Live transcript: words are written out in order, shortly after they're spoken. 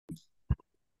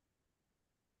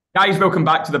Guys, welcome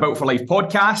back to the Built for Life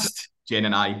podcast. Jen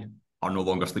and I are no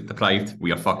longer sleep deprived.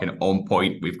 We are fucking on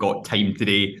point. We've got time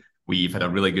today. We've had a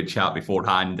really good chat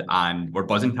beforehand, and we're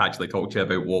buzzing to actually talk to you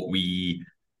about what we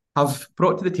have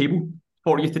brought to the table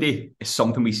for you today. It's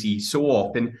something we see so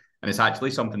often, and it's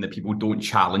actually something that people don't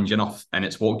challenge enough, and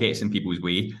it's what gets in people's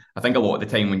way. I think a lot of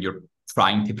the time when you're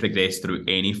trying to progress through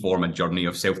any form of journey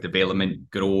of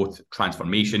self-development, growth,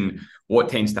 transformation, what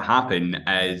tends to happen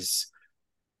is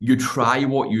you try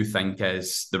what you think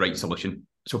is the right solution.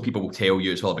 So people will tell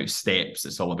you it's all about steps,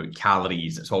 it's all about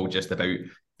calories, it's all just about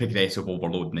progressive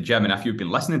overload in the gym. And if you've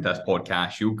been listening to this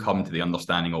podcast, you'll come to the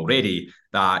understanding already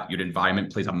that your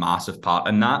environment plays a massive part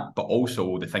in that, but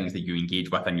also the things that you engage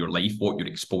with in your life, what you're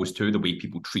exposed to, the way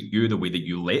people treat you, the way that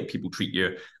you let people treat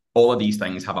you, all of these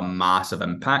things have a massive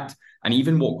impact. And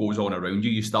even what goes on around you,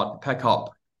 you start to pick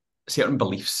up certain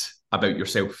beliefs about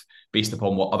yourself based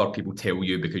upon what other people tell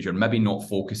you, because you're maybe not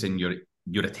focusing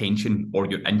your attention or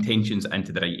your intentions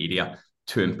into the right area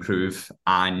to improve.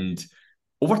 And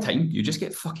over time, you just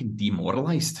get fucking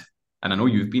demoralized. And I know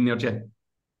you've been there, Jen.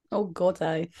 Oh God,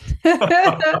 I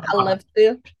I lived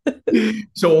there.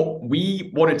 So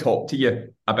we want to talk to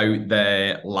you about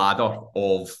the ladder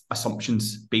of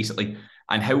assumptions, basically,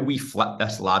 and how we flip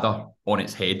this ladder on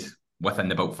its head within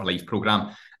the Built for Life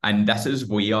program. And this is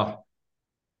where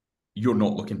you're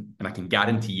not looking. And I can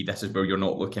guarantee this is where you're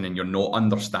not looking and you're not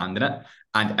understanding it.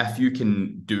 And if you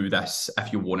can do this,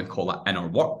 if you want to call it inner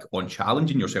work on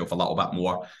challenging yourself a little bit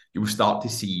more, you will start to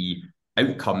see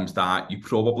outcomes that you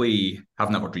probably have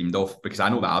never dreamed of. Because I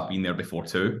know that I've been there before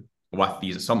too, with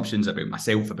these assumptions about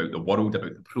myself, about the world,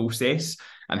 about the process,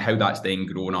 and how that's then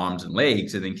grown arms and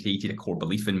legs and then created a core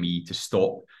belief in me to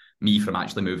stop me from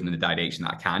actually moving in the direction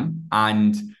that I can.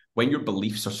 And when your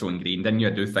beliefs are so ingrained in you,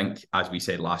 I do think, as we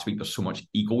said last week, there's so much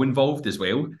ego involved as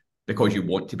well, because you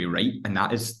want to be right. And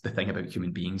that is the thing about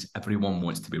human beings. Everyone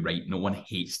wants to be right. No one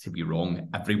hates to be wrong.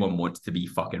 Everyone wants to be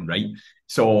fucking right.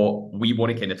 So we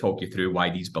want to kind of talk you through why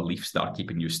these beliefs that are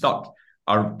keeping you stuck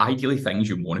are ideally things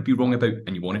you want to be wrong about,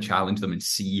 and you want to challenge them and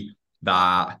see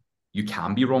that you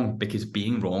can be wrong, because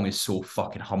being wrong is so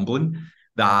fucking humbling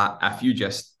that if you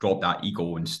just drop that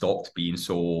ego and stopped being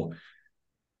so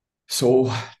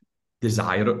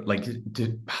desire, like,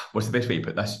 what's the best way to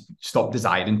put this? Stop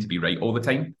desiring to be right all the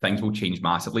time. Things will change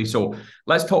massively. So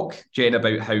let's talk, Jen,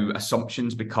 about how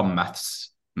assumptions become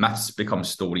myths, myths become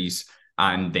stories,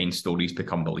 and then stories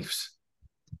become beliefs.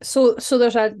 So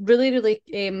there's a really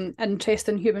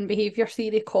interesting human behaviour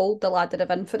theory called the ladder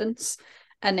of inference,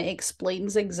 and it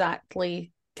explains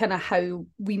exactly kind of how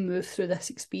we move through this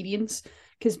experience.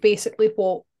 Because basically,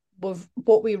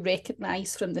 what we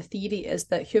recognise from the theory is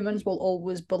that humans will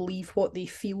always believe what they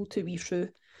feel to be true.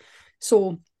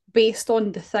 So based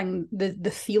on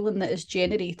the feeling that is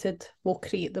generated will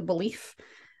create the belief.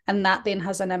 And that then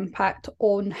has an impact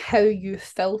on how you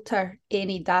filter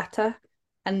any data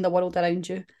in the world around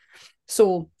you.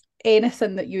 So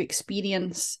anything that you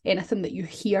experience, anything that you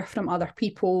hear from other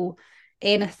people,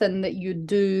 anything that you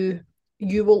do,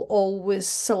 you will always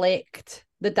select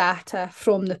the data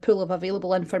from the pool of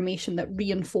available information that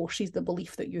reinforces the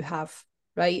belief that you have,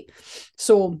 right?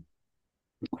 So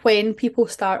when people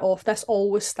start off, this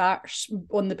always starts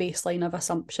on the baseline of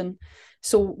assumption.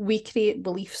 So we create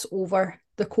beliefs over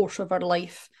the course of our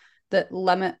life that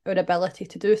limit our ability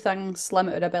to do things,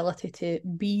 limit our ability to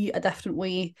be a different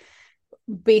way,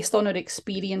 based on our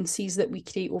experiences that we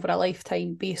create over a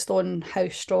lifetime, based on how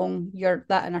strong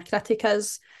that inner critic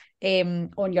is,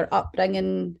 on your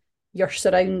upbringing, your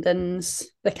surroundings,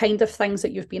 the kind of things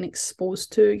that you've been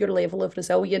exposed to, your level of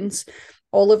resilience.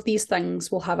 All of these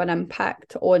things will have an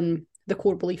impact on the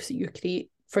core beliefs that you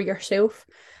create for yourself.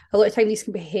 A lot of time these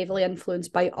can be heavily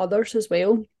influenced by others as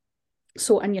well.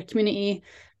 So in your community,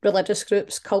 religious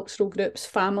groups, cultural groups,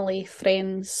 family,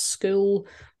 friends, school,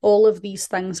 all of these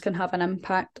things can have an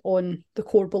impact on the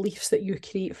core beliefs that you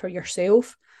create for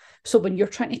yourself. So when you're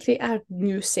trying to create a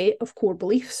new set of core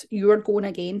beliefs, you are going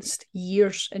against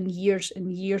years and years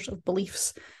and years of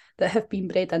beliefs that have been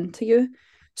bred into you.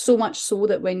 So much so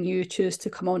that when you choose to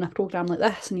come on a program like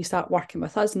this and you start working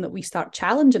with us and that we start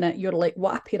challenging it, you're like,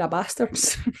 what a pair of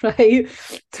bastards, right?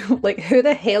 Like, who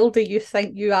the hell do you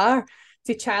think you are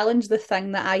to challenge the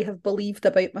thing that I have believed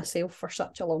about myself for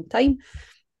such a long time?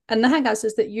 And the thing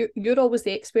is that you're always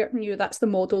the expert in you. That's the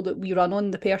model that we run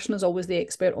on. The person is always the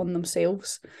expert on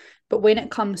themselves. But when it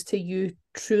comes to you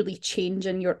truly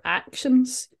changing your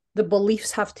actions, the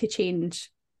beliefs have to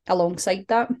change alongside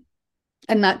that.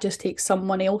 And that just takes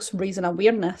someone else raising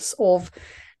awareness of,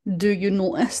 do you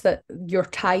notice that you're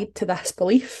tied to this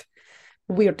belief?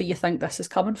 Where do you think this is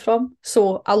coming from?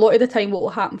 So a lot of the time what will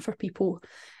happen for people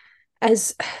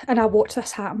is, and I watch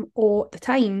this happen all the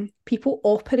time, people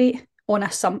operate on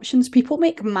assumptions. People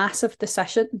make massive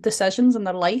decisions in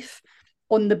their life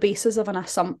on the basis of an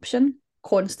assumption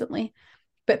constantly.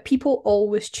 But people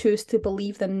always choose to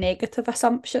believe the negative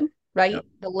assumption, right? Yep.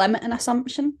 The limiting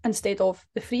assumption instead of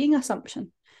the freeing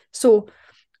assumption. So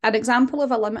an example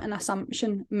of a limiting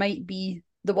assumption might be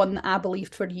the one that I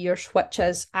believed for years, which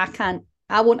is I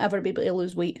won't ever be able to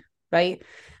lose weight, right?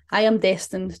 I am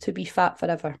destined to be fat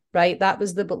forever, right? That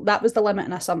was the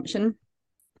limiting assumption.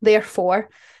 Therefore,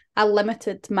 I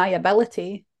limited my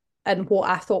ability and what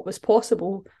I thought was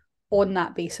possible on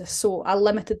that basis. So I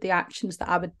limited the actions that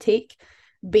I would take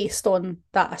based on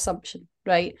that assumption,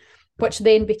 right? Which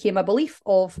then became a belief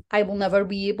of I will never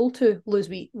be able to lose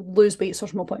weight, so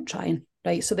there's no point trying,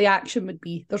 right? So the action would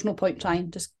be there's no point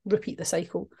trying, just repeat the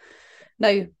cycle.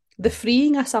 Now, the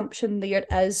freeing assumption there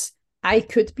is I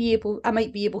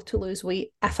might be able to lose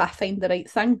weight if I find the right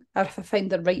thing, or if I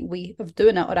find the right way of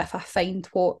doing it, or if I find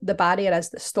what the barrier is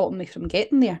that's stopping me from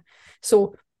getting there.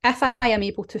 So if I am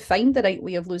able to find the right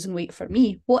way of losing weight for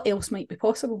me, what else might be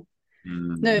possible?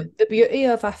 Now, the beauty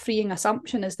of a freeing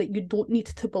assumption is that you don't need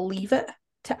to believe it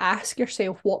to ask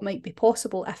yourself what might be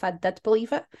possible if I did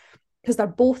believe it, because they're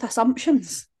both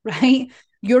assumptions, right?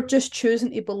 You're just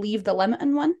choosing to believe the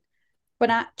limiting one, when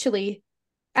actually,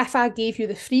 if I gave you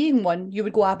the freeing one, you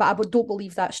would go, but I don't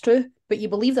believe that's true. But you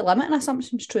believe the limiting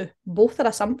assumption's true. Both are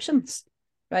assumptions,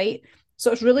 right?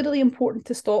 So it's really, really important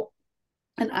to stop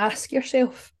and ask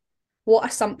yourself, what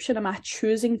assumption am I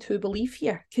choosing to believe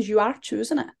here? Because you are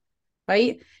choosing it,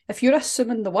 right? If you're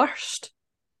assuming the worst,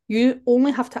 you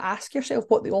only have to ask yourself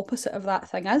what the opposite of that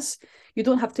thing is. You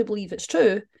don't have to believe it's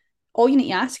true. All you need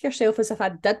to ask yourself is, if I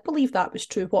did believe that was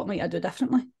true, what might I do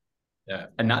differently? Yeah.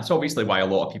 And that's obviously why a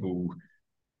lot of people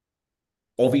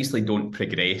obviously don't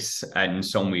progress in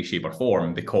some way, shape, or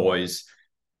form, because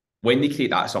when they create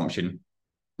that assumption,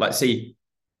 let's say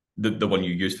the one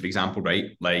you use, for example,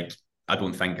 right? Like, I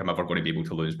don't think I'm ever going to be able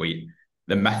to lose weight.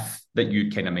 The myth that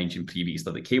you kind of mentioned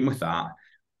previously that came with that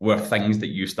were things that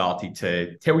you started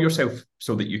to tell yourself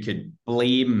so that you could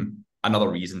blame another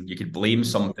reason. You could blame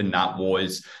something that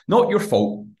was not your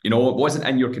fault. You know, it wasn't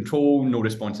in your control, no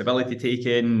responsibility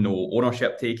taken, no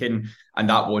ownership taken. And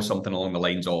that was something along the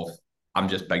lines of, I'm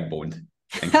just big boned.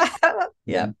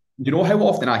 Yeah. You know how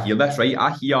often I hear this, right?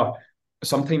 I hear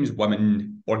sometimes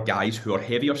women or guys who are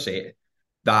heavier set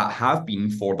that have been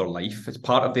for their life. It's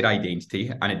part of their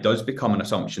identity, and it does become an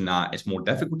assumption that it's more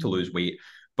difficult to lose weight.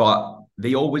 But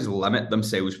they always limit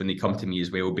themselves when they come to me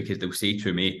as well, because they'll say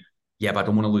to me, yeah, but I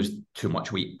don't want to lose too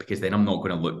much weight, because then I'm not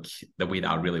going to look the way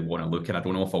that I really want to look, and I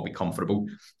don't know if I'll be comfortable.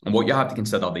 And what you have to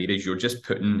consider there is you're just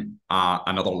putting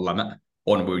another limit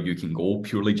on where you can go,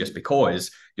 purely just because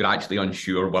you're actually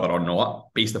unsure whether or not,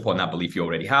 based upon that belief you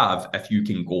already have, if you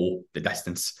can go the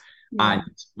distance. Yeah. And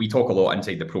we talk a lot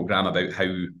inside the program about how,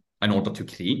 in order to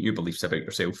create new beliefs about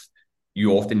yourself,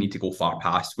 you often need to go far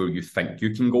past where you think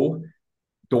you can go.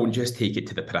 Don't just take it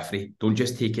to the periphery. Don't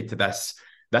just take it to this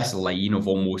line of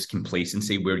almost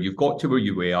complacency where you've got to where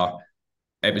you were.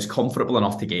 It was comfortable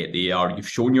enough to get there. You've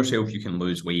shown yourself you can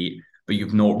lose weight, but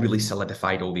you've not really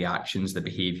solidified all the actions, the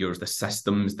behaviours, the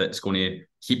systems that's going to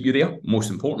keep you there, most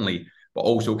importantly, but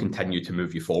also continue to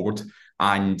move you forward.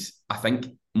 And I think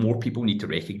more people need to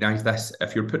recognise this.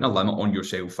 If you're putting a limit on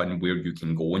yourself and where you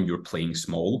can go and you're playing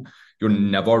small, you're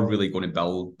never really going to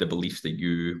build the beliefs that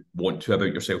you want to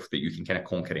about yourself, that you can kind of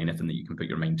conquer anything that you can put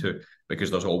your mind to, because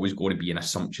there's always going to be an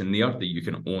assumption there that you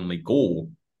can only go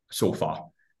so far.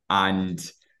 And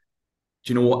do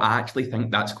you know what? I actually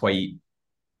think that's quite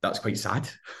sad.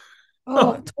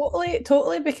 Oh, totally,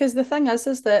 totally. Because the thing is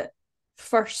that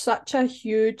for such a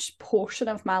huge portion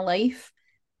of my life,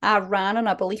 I ran on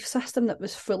a belief system that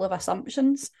was full of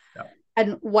assumptions. Yeah.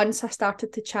 And once I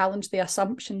started to challenge the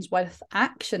assumptions with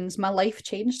actions, my life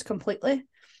changed completely.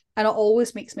 And it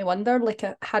always makes me wonder, like,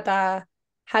 had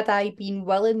I been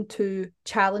willing to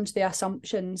challenge the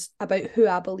assumptions about who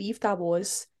I believed I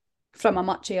was from a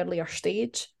much earlier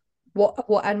stage,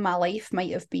 what in my life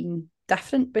might have been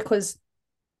different. Because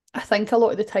I think a lot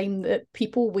of the time that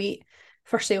people wait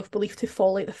for self-belief to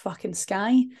fall out the fucking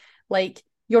sky. Like,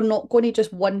 you're not going to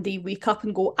just one day wake up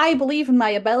and go, I believe in my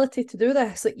ability to do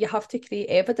this. Like, you have to create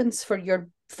evidence for your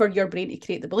brain to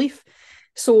create the belief.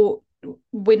 So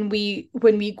when we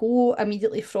go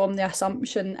immediately from the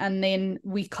assumption and then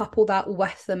we couple that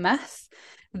with the myth,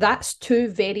 that's two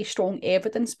very strong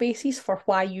evidence bases for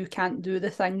why you can't do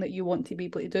the thing that you want to be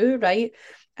able to do, right?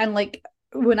 And like,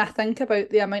 when I think about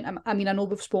the amount, I mean, I know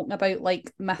we've spoken about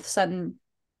like myths in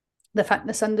the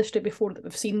fitness industry before that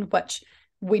we've seen, which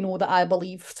we know that I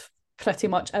believed pretty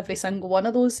much every single one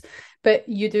of those. But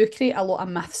you do create a lot of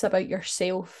myths about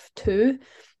yourself too.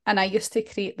 And I used to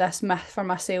create this myth for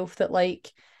myself that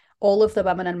like all of the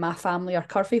women in my family are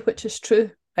curvy, which is true,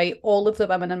 right? All of the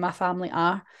women in my family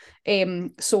are.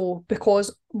 So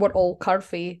because we're all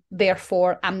curvy,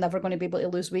 therefore I'm never going to be able to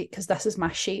lose weight because this is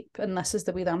my shape and this is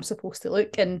the way that I'm supposed to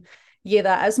look. And yeah,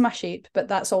 that is my shape, but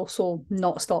that's also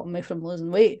not stopping me from losing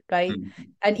weight, right?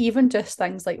 And even just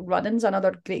things like running's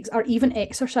another great, or even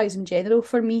exercise in general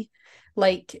for me.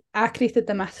 Like I created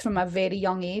the myth from a very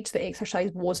young age that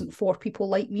exercise wasn't for people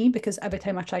like me, because every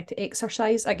time I tried to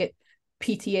exercise, I get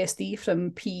PTSD from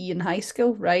PE in high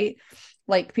school, right?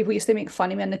 Like people used to make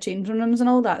fun of me in the changing rooms and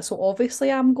all that. So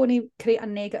obviously I'm going to create a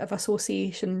negative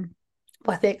association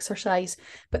with exercise,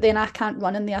 but then I can't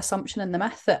run in the assumption and the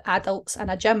myth that adults in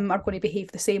a gym are going to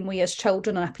behave the same way as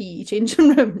children in a PE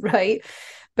changing room, right?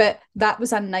 But that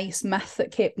was a nice myth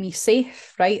that kept me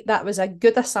safe, right? That was a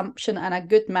good assumption and a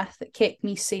good myth that kept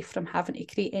me safe from having to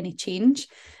create any change.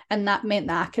 And that meant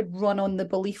that I could run on the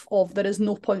belief of there is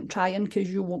no point trying because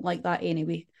you won't like that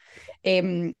anyway.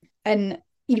 And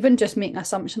even just making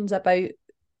assumptions about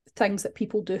things that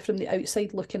people do from the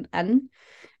outside looking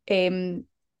in,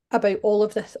 about all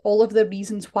of this, all of the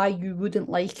reasons why you wouldn't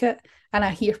like it. And I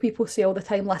hear people say all the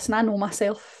time, listen, I know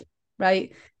myself,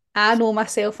 right? I know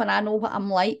myself and I know what I'm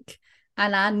like.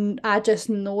 And I just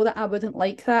know that I wouldn't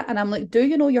like that. And I'm like, do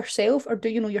you know yourself, or do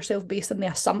you know yourself based on the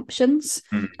assumptions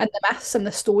and the myths and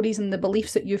the stories and the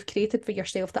beliefs that you've created for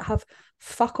yourself that have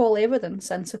fuck all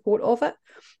evidence in support of it?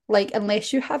 Like,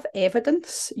 unless you have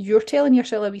evidence, you're telling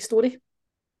yourself a wee story.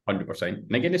 100%.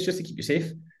 And again, it's just to keep you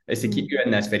safe. It's to keep you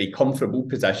in this very comfortable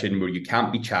position where you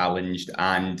can't be challenged.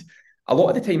 And a lot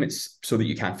of the time it's so that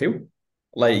you can't fail.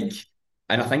 Like,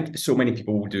 and I think so many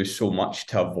people will do so much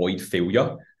to avoid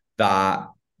failure that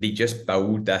they just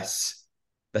build this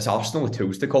arsenal of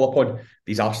tools to call upon,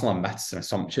 these arsenal of myths and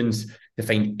assumptions to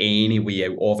find any way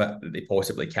out of it that they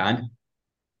possibly can.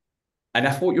 And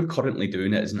if what you're currently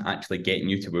doing isn't actually getting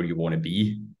you to where you want to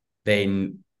be,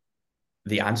 then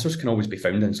the answers can always be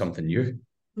found in something new.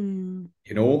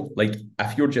 You know, like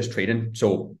if you're just training,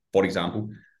 so for example,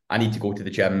 I need to go to the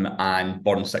gym and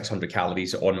burn 600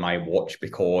 calories on my watch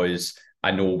because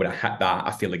I know when I hit that,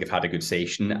 I feel like I've had a good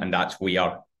session. And that's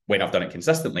where, when I've done it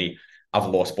consistently, I've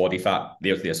lost body fat.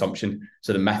 There's the assumption.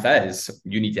 So the myth is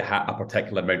you need to hit a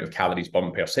particular amount of calories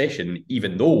burned per session,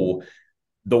 even though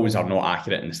those are not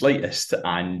accurate in the slightest.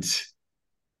 And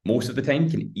most of the time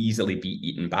can easily be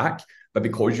eaten back. But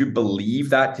because you believe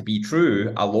that to be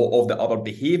true, a lot of the other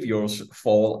behaviours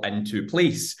fall into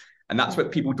place. And that's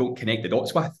what people don't connect the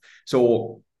dots with.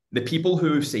 So the people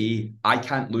who say, I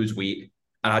can't lose weight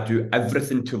and I do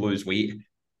everything to lose weight,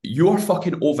 you're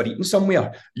fucking overeating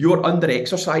somewhere. You're under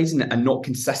exercising and not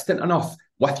consistent enough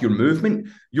with your movement.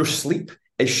 Your sleep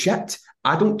is shit.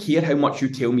 I don't care how much you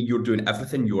tell me you're doing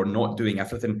everything, you're not doing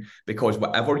everything, because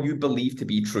whatever you believe to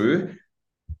be true,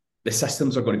 the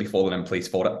systems are going to be falling in place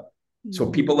for it.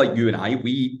 So people like you and I,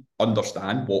 we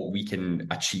understand what we can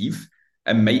achieve.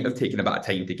 It might have taken a bit of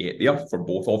time to get there for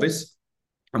both of us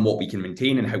and what we can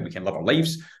maintain and how we can live our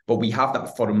lives. But we have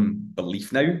that firm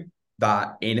belief now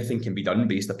that anything can be done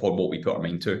based upon what we put our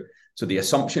mind to. So the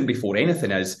assumption before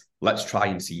anything is, let's try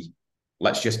and see.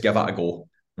 Let's just give it a go.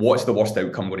 What's the worst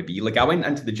outcome going to be? Like I went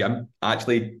into the gym. I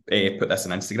actually put this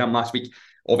on Instagram last week.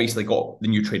 Obviously got the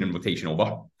new training rotation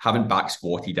over. Haven't back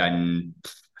squatted in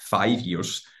 5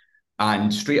 years.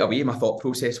 And straight away, my thought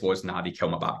process was, nah, they kill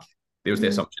my back. There's the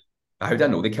assumption. How do I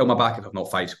know they kill my back if I've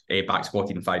not back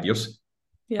squatted in 5 years?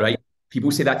 Yeah. Right?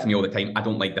 People say that to me all the time. I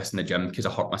don't like this in the gym because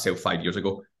I hurt myself 5 years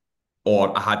ago.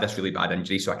 Or I had this really bad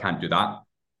injury, so I can't do that.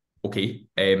 Okay,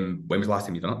 when was the last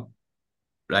time you done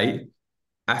it? Right?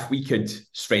 If we could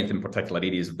strengthen particular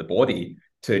areas of the body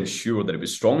to ensure that it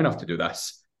was strong enough to do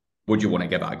this, would you want to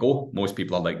give it a go? Most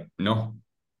people are like, no.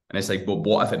 And it's like, well,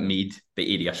 what if it made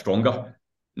the area stronger?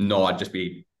 No, I'd just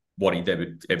be worried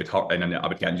it would hurt and then I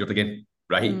would get injured again,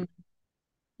 right?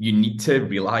 You need to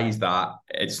realise that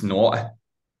it's not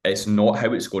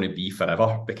how it's going to be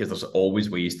forever, because there's always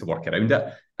ways to work around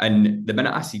it. And the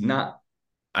minute I seen that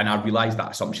and I realised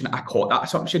that assumption, I caught that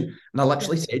assumption and I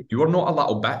literally said, you're not a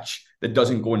little bitch that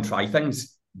doesn't go and try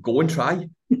things. Go and try.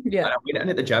 Yeah. And I went in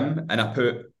at the gym and I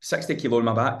put 60 kilo on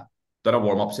my back, done a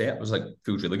warm-up set. I was like,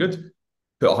 feels really good.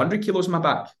 Put 100 kilos on my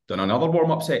back, done another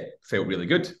warm-up set, felt really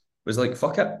good. Was like,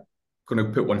 fuck it. Going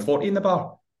to put 140 in the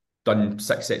bar. Done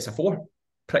 6 sets of 4.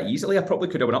 Pretty easily. I probably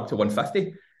could have went up to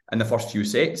 150 in the first few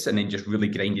sets and then just really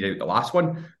grinded out the last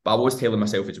one. But I was telling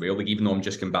myself as well, like even though I'm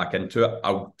just going back into it,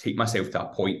 I'll take myself to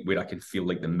a point where I can feel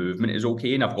like the movement is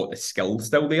okay and I've got the skill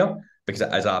still there, because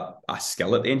it is a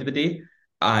skill at the end of the day.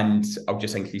 and I'll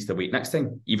just increase the weight next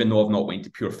time. Even though I've not went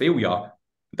to pure failure,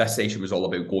 this session was all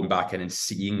about going back in and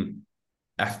seeing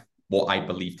if what I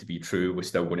believed to be true was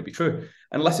still going to be true.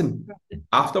 And listen,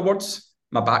 afterwards,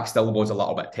 my back still was a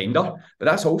little bit tender, but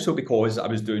that's also because I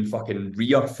was doing fucking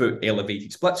rear foot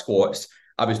elevated split squats.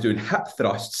 I was doing hip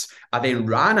thrusts. I then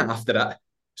ran after it.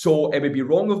 So it would be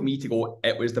wrong of me to go,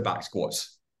 it was the back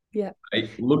squats. Yeah. Right?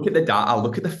 Look at the data,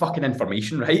 look at the fucking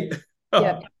information, right?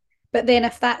 Yeah. But then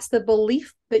if that's the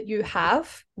belief that you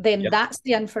have, then Yep. that's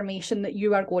the information that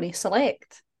you are going to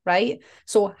select, right?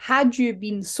 So had you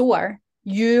been sore,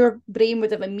 your brain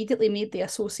would have immediately made the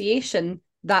association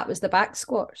that was the back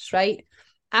squats, right?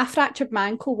 I fractured my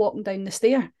ankle walking down the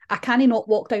stair. I can't not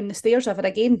walk down the stairs ever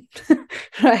again,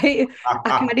 right? I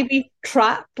can't be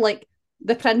trapped like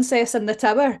the princess in the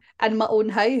tower in my own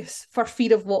house for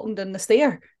fear of walking down the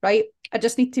stair, right? I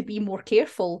just need to be more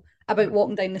careful about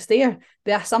walking down the stair.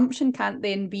 The assumption can't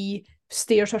then be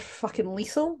stairs are fucking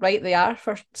lethal, right? They are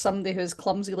for somebody who's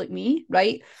clumsy like me,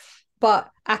 right?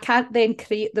 But I can't then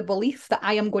create the belief that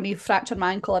I am going to fracture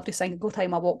my ankle every single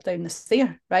time I walk down the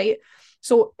stair, right?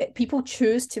 So people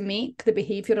choose to make the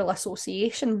behavioural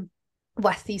association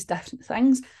with these different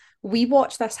things. We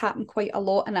watch this happen quite a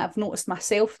lot, and I've noticed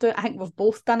myself do it. I think we've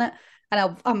both done it,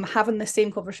 and I'm having the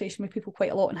same conversation with people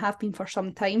quite a lot and have been for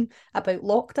some time about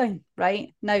lockdown,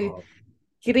 right? Now,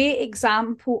 great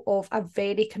example of a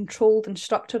very controlled and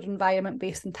structured environment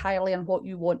based entirely on what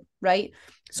you want, right?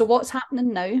 So what's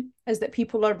happening now is that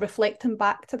people are reflecting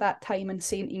back to that time and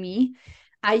saying to me,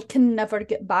 I can never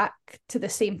get back to the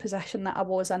same position that I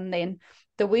was in then.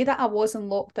 The way that I was in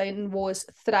lockdown was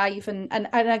thriving. And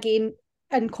again,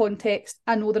 in context,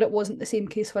 I know that it wasn't the same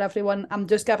case for everyone. I'm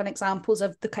just giving examples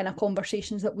of the kind of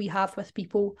conversations that we have with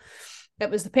people. It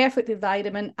was the perfect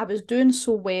environment. I was doing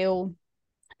so well.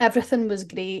 Everything was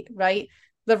great, right?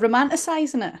 They're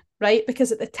romanticising it, right?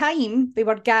 Because at the time, they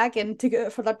were gagging to go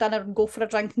out for their dinner and go for a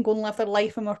drink and go and live their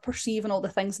life, and were perceiving all the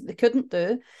things that they couldn't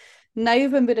do. Now,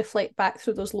 when we reflect back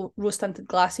through those rose-tinted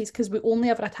glasses, because we only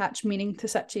ever attach meaning to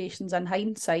situations in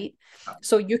hindsight,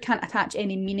 so you can't attach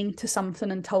any meaning to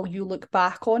something until you look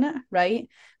back on it, right?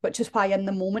 Which is why in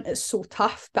the moment it's so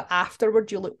tough, but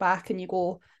afterward you look back and you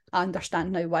go, I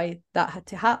understand now why that had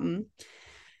to happen.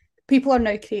 People are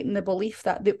now creating the belief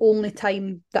that the only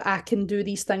time that I can do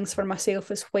these things for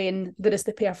myself is when there is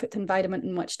the perfect environment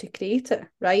in which to create it,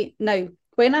 right? Now,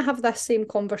 when I have this same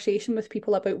conversation with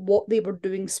people about what they were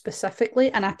doing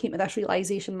specifically, and I came to this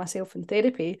realisation myself in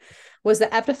therapy, was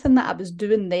that everything that I was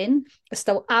doing then is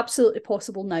still absolutely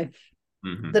possible now.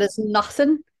 Mm-hmm. There is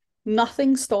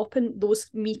nothing stopping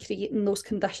me creating those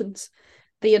conditions.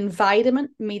 The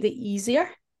environment made it easier,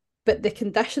 but the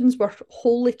conditions were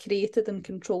wholly created and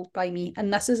controlled by me.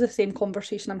 And this is the same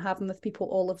conversation I'm having with people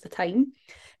all of the time.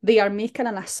 They are making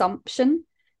an assumption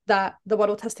that the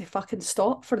world has to fucking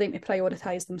stop for them to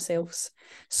prioritise themselves.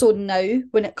 So now,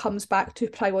 when it comes back to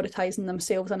prioritising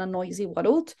themselves in a noisy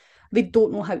world, they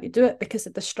don't know how to do it because the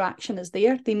distraction is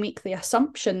there. They make the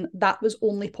assumption that was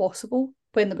only possible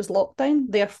when there was lockdown.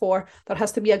 Therefore, there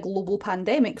has to be a global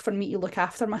pandemic for me to look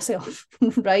after myself,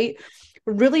 right?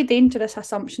 Really dangerous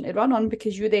assumption to run on,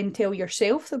 because you then tell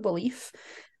yourself the belief,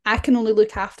 I can only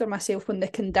look after myself when the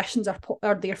conditions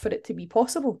are there for it to be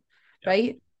possible,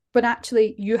 right? But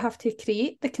actually, you have to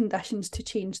create the conditions to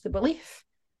change the belief.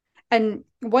 And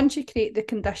once you create the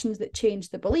conditions that change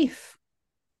the belief,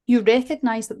 you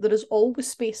recognise that there is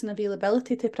always space and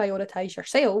availability to prioritise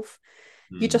yourself.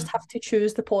 You just have to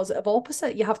choose the positive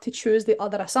opposite. You have to choose the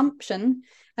other assumption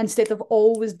instead of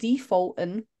always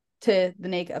defaulting to the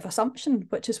negative assumption,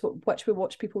 which we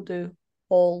watch people do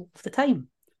all the time.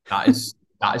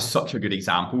 That is such a good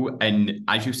example. And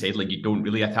as you said, like, you don't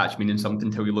really attach meaning to something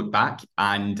until you look back.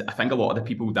 And I think a lot of the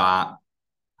people that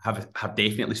have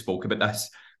definitely spoke about this,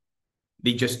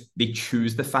 they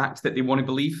choose the facts that they want to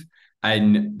believe.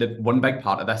 And the one big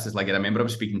part of this is, like, I remember I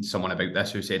was speaking to someone about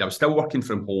this who said I was still working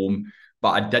from home, but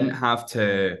I didn't have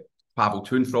to travel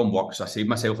to and from work. So I saved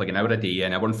myself like an hour a day,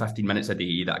 an hour and 15 minutes a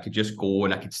day that I could just go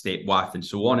and I could step with, and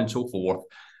so on and so forth.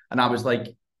 And I was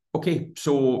like, okay,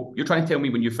 so you're trying to tell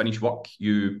me when you finish work,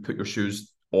 you put your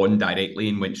shoes on directly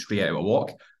and went straight out a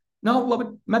walk? No, well, I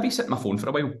would maybe sit on my phone for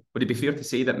a while. Would it be fair to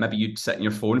say that maybe you'd sit on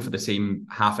your phone for the same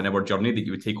half an hour journey that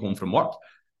you would take home from work?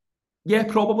 Yeah,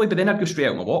 probably. But then I'd go straight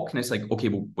out on my walk. And it's like, okay,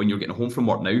 well, when you're getting home from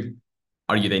work now,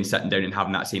 are you then sitting down and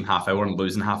having that same half hour and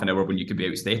losing half an hour when you could be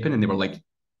out stepping? And they were like,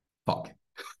 fuck.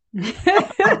 He's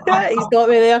got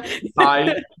me there.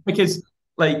 Because,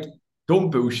 like,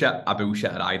 don't bullshit a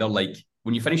bullshitter either. Like,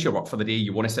 when you finish your work for the day,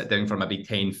 you want to sit down for maybe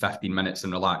 10, 15 minutes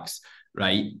and relax,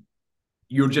 right?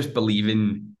 You're just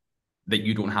believing that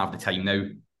you don't have the time now.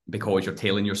 because you're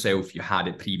telling yourself you had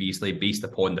it previously based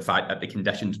upon the fact that the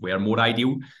conditions were more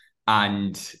ideal.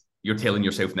 And you're telling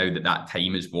yourself now that that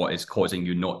time is what is causing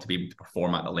you not to be able to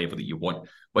perform at the level that you want,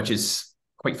 which is,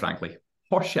 quite frankly,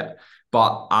 horseshit.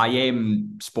 But I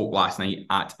spoke last night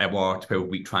at our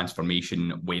 12-week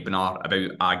transformation webinar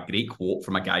about a great quote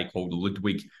from a guy called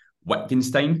Ludwig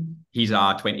Wittgenstein. He's a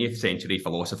 20th century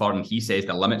philosopher, and he says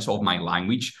the limits of my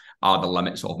language are the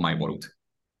limits of my world.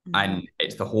 Mm-hmm. And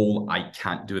it's the whole, I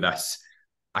can't do this,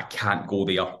 I can't go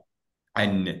there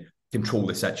and control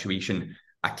the situation.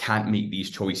 I can't make these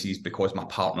choices because my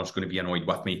partner's going to be annoyed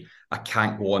with me. I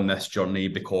can't go on this journey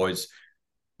because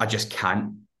I just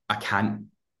can't. I can't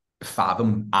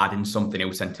fathom adding something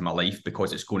else into my life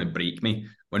because it's going to break me.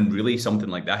 When really something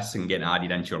like this and getting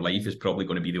added into your life is probably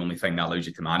going to be the only thing that allows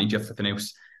you to manage everything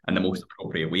else in the most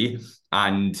appropriate way.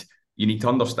 And you need to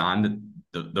understand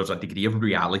that there's a degree of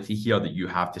reality here that you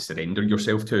have to surrender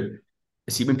yourself to.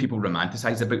 See, when people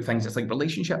romanticize about things, it's like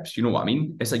relationships, you know what I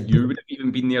mean? It's like you would have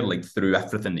even been there, like through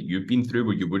everything that you've been through,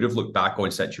 where you would have looked back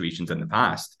on situations in the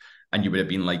past and you would have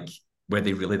been like, were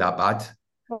they really that bad?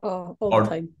 Oh, all the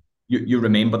time. You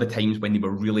remember the times when they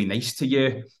were really nice to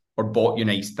you or bought you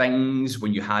nice things,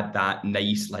 when you had that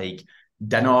nice like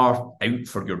dinner out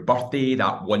for your birthday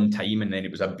that one time, and then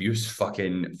it was abuse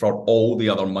fucking for all the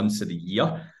other months of the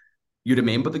year. You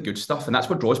remember the good stuff, and that's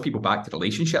what draws people back to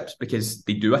relationships, because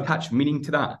they do attach meaning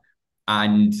to that.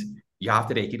 And you have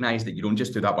to recognize that you don't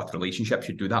just do that with relationships,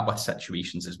 you do that with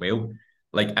situations as well.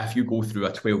 Like if you go through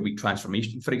a 12-week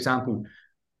transformation, for example,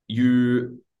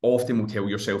 you often will tell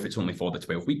yourself it's only for the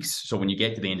 12 weeks. So when you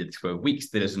get to the end of the 12 weeks,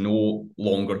 there is no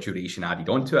longer duration added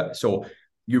onto it. So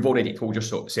you've already told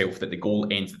yourself that the goal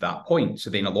ends at that point. So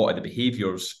then a lot of the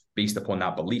behaviours based upon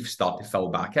that belief start to fill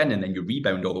back in, and then you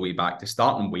rebound all the way back to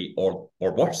starting weight or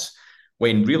worse.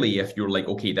 When really, if you're like,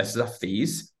 okay, this is a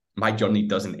phase, my journey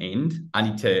doesn't end. I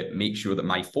need to make sure that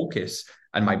my focus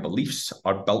and my beliefs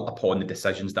are built upon the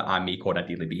decisions that I make on a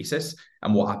daily basis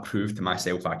and what I prove to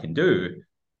myself I can do.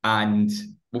 And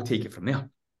we'll take it from there.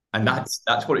 And that's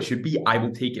what it should be. I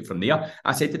will take it from there.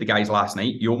 I said to the guys last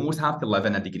night, you almost have to live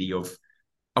in a degree of,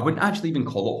 I wouldn't actually even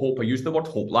call it hope. I used the word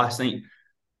hope last night.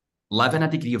 Live in a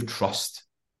degree of trust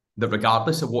that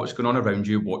regardless of what's going on around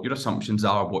you, what your assumptions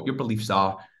are, what your beliefs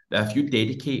are, that if you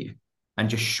dedicate and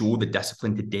just show the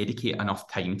discipline to dedicate enough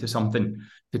time to something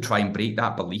to try and break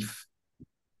that belief,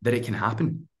 that it can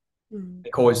happen.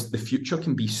 Because the future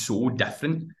can be so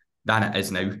different than it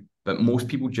is now. But most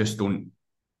people just don't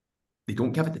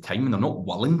give it the time, and they're not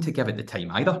willing to give it the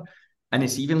time either. And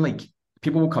it's even like,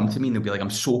 people will come to me and they'll be like, I'm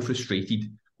so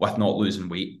frustrated with not losing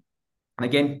weight. And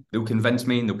again, they'll convince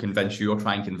me and they'll convince you or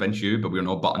try and convince you, but we're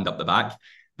not buttoned up the back,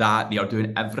 that they are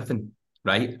doing everything,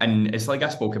 right? And it's like I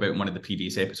spoke about in one of the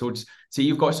previous episodes. Say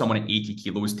you've got someone at 80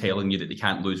 kilos telling you that they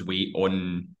can't lose weight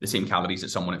on the same calories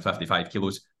as someone at 55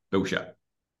 kilos. Bullshit.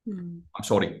 I'm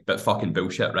sorry, but fucking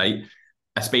bullshit, right?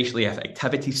 Especially if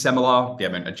activity's similar, the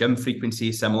amount of gym frequency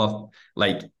is similar,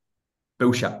 like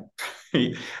bullshit.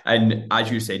 And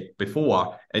as you said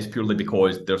before, it's purely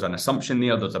because there's an assumption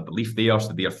there, there's a belief there,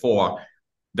 so therefore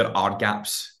there are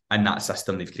gaps in that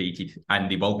system they've created, and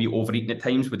they will be overeating at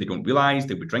times where they don't realise,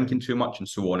 they'll be drinking too much and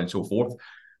so on and so forth.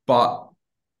 But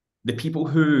the people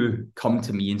who come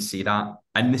to me and say that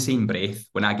in the same breath,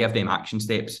 when I give them action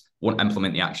steps, won't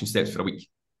implement the action steps for a week.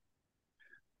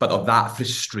 But they're that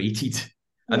frustrated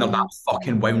and they're that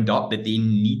fucking wound up that they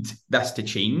need this to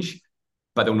change,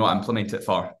 but they'll not implement it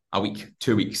for a week,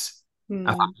 2 weeks. If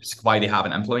I ask why they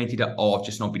haven't implemented it, I've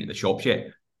just not been at the shops yet.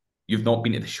 You've not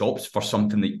been at the shops for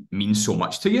something that means so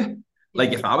much to you.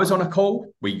 Like if I was on a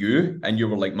call with you and you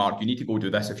were like, Mark, you need to go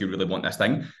do this if you really want this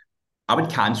thing, I would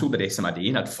cancel the rest of my day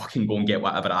and I'd fucking go and get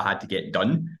whatever I had to get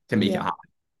done to make it happen.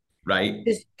 Right?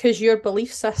 Because your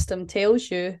belief system tells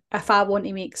you, if I want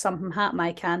to make something happen,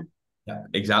 I can. Yeah,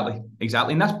 exactly.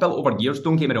 And that's built over years.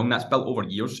 Don't get me wrong, that's built over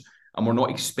years. And we're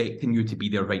not expecting you to be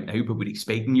there right now, but we're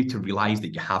expecting you to realise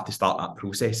that you have to start that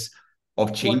process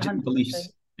of changing 100%. Beliefs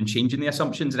and changing the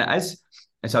assumptions. And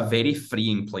it's a very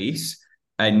freeing place.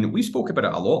 And we spoke about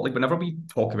it a lot. Like whenever we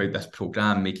talk about this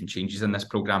program, making changes in this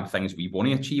program, things we want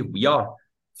to achieve, we are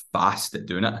fast at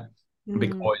doing it.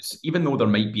 Because even though there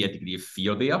might be a degree of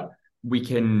fear there, we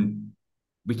can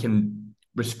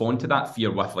respond to that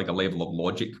fear with like a level of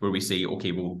logic where we say,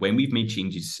 okay, well, when we've made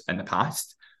changes in the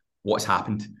past, what's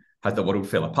happened? Has the world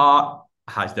fell apart?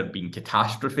 Has there been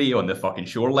catastrophe on the fucking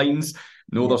shorelines?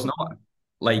 No, there's not.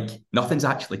 Like nothing's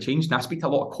actually changed. And I speak to a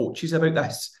lot of coaches about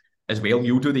this as well.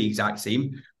 You'll do the exact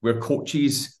same, where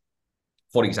coaches,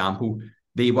 for example,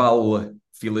 they will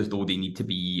feel as though they need to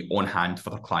be on hand for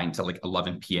their clients at like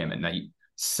 11 p.m. at night,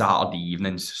 Saturday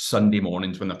evenings, Sunday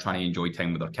mornings when they're trying to enjoy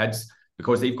time with their kids,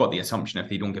 because they've got the assumption if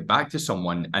they don't get back to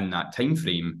someone in that time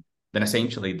frame, then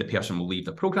essentially the person will leave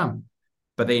the program.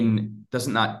 But then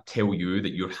doesn't that tell you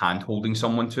that you're hand-holding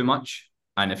someone too much?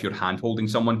 And if you're hand-holding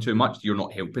someone too much, you're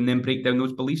not helping them break down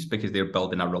those beliefs because they're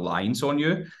building a reliance on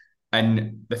you.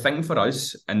 And the thing for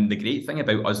us, and the great thing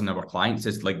about us and our clients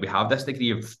is like we have this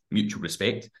degree of mutual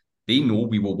respect. They know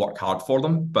we will work hard for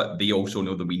them, but they also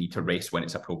know that we need to rest when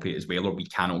it's appropriate as well, or we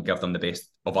cannot give them the best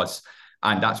of us.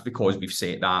 And that's because we've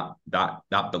set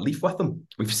that belief with them.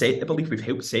 We've set the belief, we've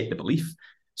helped set the belief.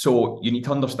 So you need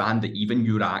to understand that even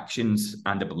your actions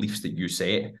and the beliefs that you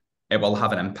set, it will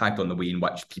have an impact on the way in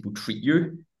which people treat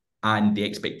you and the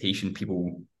expectation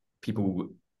people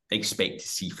expect to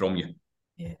see from you.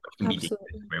 Yeah, absolutely.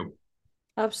 Well.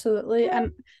 Absolutely.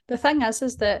 And the thing is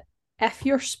that if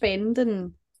you're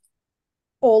spending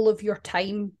all of your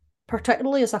time,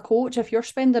 particularly as a coach, if you're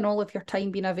spending all of your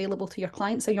time being available to your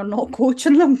clients and you're not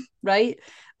coaching them, right?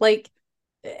 Like,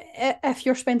 if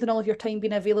you're spending all of your time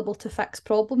being available to fix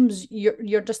problems,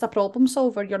 you're just a problem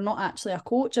solver. You're not actually a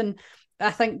coach. And I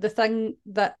think the thing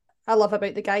that I love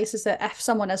about the guys is that if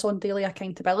someone is on daily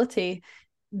accountability,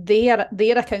 they're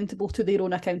accountable to their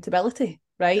own accountability,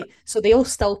 right? Yeah. So they'll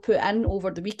still put in over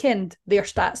the weekend their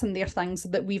stats and their things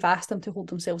that we've asked them to hold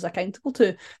themselves accountable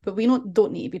to, but we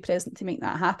don't need to be present to make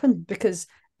that happen, because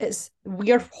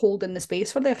we're holding the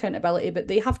space for the accountability, but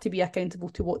they have to be accountable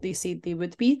to what they said they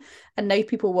would be. And now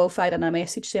people will fire in a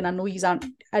message saying, I know you aren't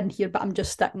in here, but I'm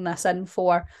just sticking this in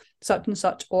for such and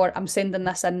such, or I'm sending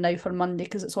this in now for Monday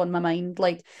because it's on my mind.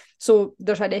 Like, so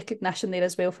there's a recognition there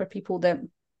as well for people that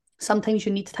sometimes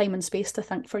you need time and space to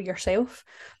think for yourself.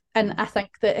 And I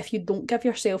think that if you don't give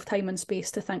yourself time and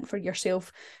space to think for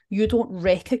yourself, you don't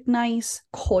recognise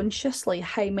consciously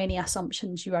how many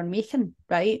assumptions you are making,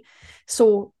 right?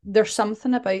 So there's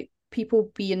something about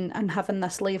people being and having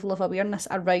this level of awareness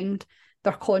around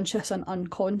their conscious and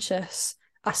unconscious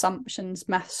assumptions,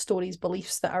 myths, stories,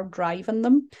 beliefs that are driving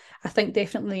them. I think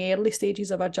definitely in the early stages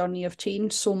of a journey of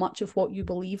change, so much of what you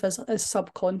believe is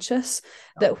subconscious,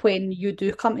 that when you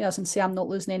do come to us and say, I'm not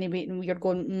losing any weight, and we're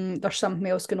going, there's something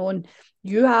else going on,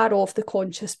 you are of the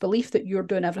conscious belief that you're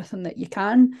doing everything that you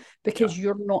can, because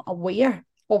you're not aware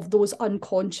of those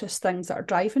unconscious things that are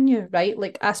driving you, right?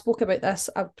 Like I spoke about this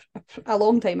a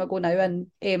long time ago now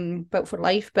in Built for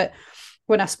Life, but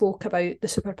when I spoke about the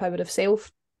superpower of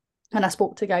self, and I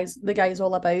spoke to the guys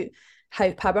all about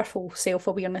how powerful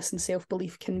self-awareness and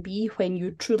self-belief can be when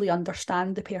you truly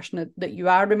understand the person that you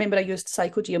are. Remember, I used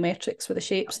psychogeometrics with the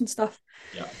shapes and stuff.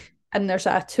 Yeah. And there's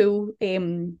a tool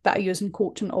that I use in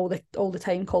coaching all the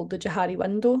time called the Johari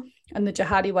window. And the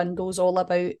Johari window is all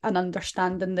about an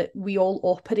understanding that we all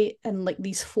operate in like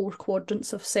these 4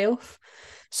 quadrants of self.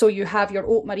 So you have your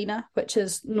open arena, which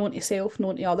is known to self,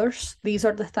 known to others. These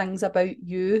are the things about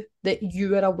you that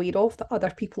you are aware of, that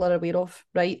other people are aware of,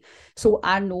 right? So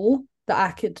I know that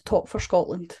I could talk for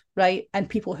Scotland, right? And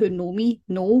people who know me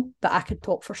know that I could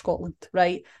talk for Scotland,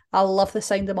 right? I love the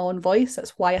sound of my own voice.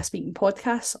 That's why I speak in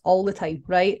podcasts all the time,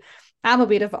 right? I'm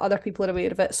aware of it, other people are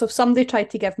aware of it. So if somebody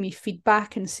tried to give me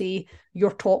feedback and say,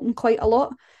 you're talking quite a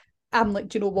lot, I'm like,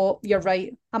 do you know what? You're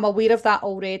right. I'm aware of that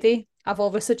already. I've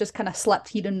obviously just kind of slipped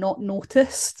here and not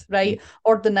noticed, right?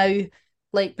 Or the now,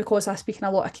 like, because I speak in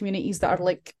a lot of communities that are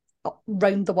like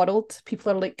around the world,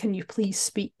 people are like, can you please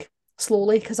speak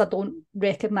slowly, because I don't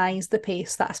recognise the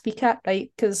pace that I speak at,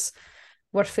 right? Because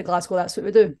we're from Glasgow, that's what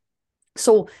we do.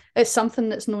 So it's something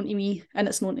that's known to me and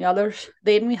it's known to others.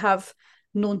 Then we have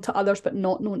known to others but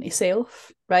not known to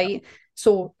self, right?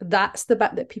 So that's the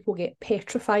bit that people get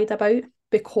petrified about,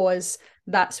 because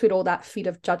that's where all that fear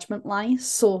of judgment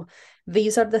lies. So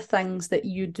these are the things that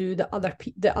you do that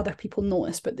other people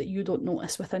notice, but that you don't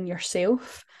notice within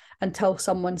yourself until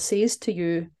someone says to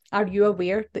you, are you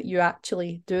aware that you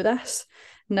actually do this?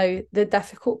 Now, the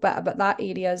difficult bit about that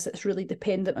area is it's really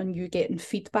dependent on you getting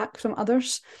feedback from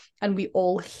others. And we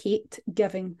all hate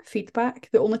giving feedback.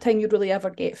 The only time you really ever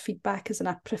get feedback is in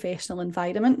a professional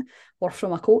environment or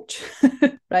from a coach,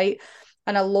 right?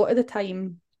 And a lot of the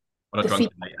time, or a drunken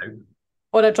night out.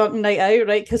 Or a drunken night out,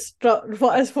 right? Because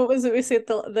what was it we said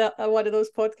one of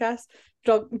those podcasts?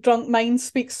 Drunk mind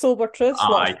speaks sober truths.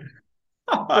 Aye.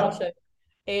 Watch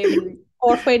it.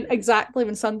 Or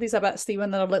when somebody's a bit steaming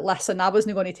and they're like, listen, I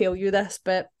wasn't going to tell you this,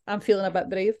 but I'm feeling a bit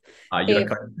brave. You're a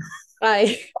cunt.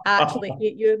 I actually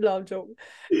hate you. No, I'm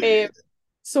joking.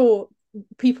 So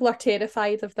people are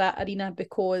terrified of that arena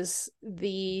because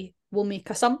they will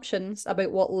make assumptions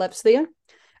about what lives there.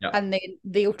 Yep. And then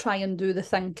they'll try and do the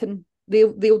thinking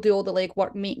they'll do all the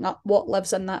legwork, making up what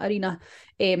lives in that arena.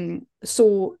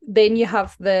 So then you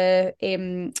have the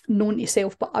known to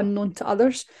self but unknown to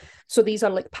others. So these are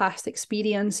like past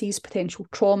experiences, potential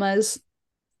traumas,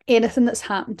 anything that's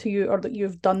happened to you or that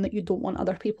you've done that you don't want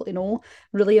other people to know.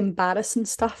 Really embarrassing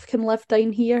stuff can live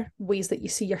down here, ways that you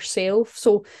see yourself.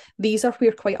 So these are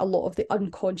where quite a lot of the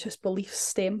unconscious beliefs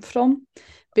stem from,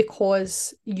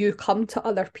 because you come to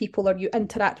other people or you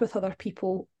interact with other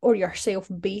people or yourself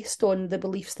based on the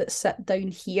beliefs that sit down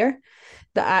here,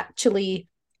 that actually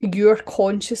you're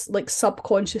conscious, like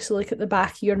subconsciously, like at the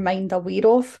back of your mind, aware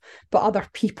of, but other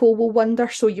people will wonder.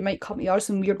 So you might come to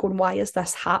yours and you're going, why is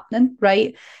this happening,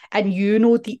 right? And you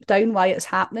know deep down why it's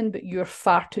happening, but you're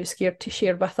far too scared to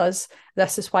share with us,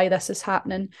 this is why this is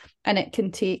happening. And it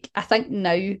can take, I think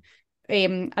now,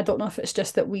 I don't know if it's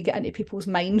just that we get into people's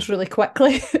minds really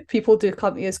quickly. People do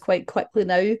come to us quite quickly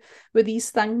now with these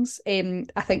things.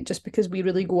 I think just because we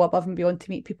really go above and beyond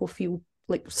to make people feel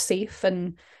like safe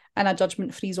and in a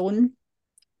judgment-free zone.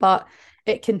 But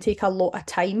it can take a lot of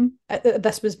time.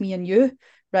 This was me and you,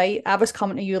 right? I was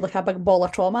coming to you like a big ball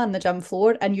of trauma on the gym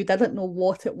floor, and you didn't know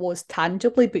what it was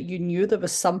tangibly, but you knew there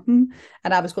was something.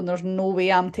 And I was going, there's no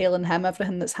way I'm telling him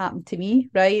everything that's happened to me,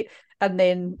 right? And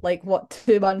then, like,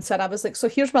 2 months in, I was like, so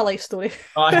here's my life story.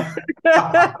 Do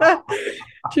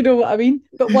you know what I mean?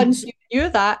 But once you knew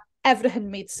that, everything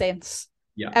made sense.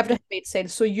 Yeah. Everything made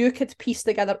sense. So you could piece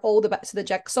together all the bits of the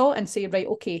jigsaw and say, right,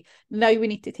 okay, now we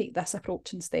need to take this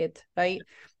approach instead, right?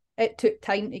 It took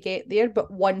time to get there, but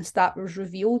once that was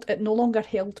revealed, it no longer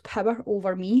held power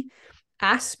over me.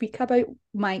 I speak about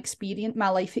my experience, my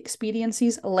life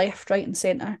experiences, left, right, and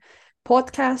centre.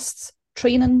 Podcasts,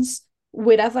 trainings,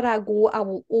 wherever I go, I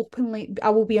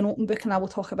will be an open book and I will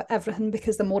talk about everything,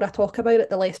 because the more I talk about it,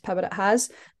 the less power it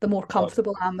has, the more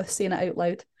comfortable I am with saying it out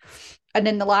loud. And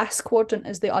then the last quadrant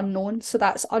is the unknown. So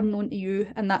that's unknown to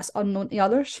you and that's unknown to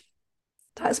others.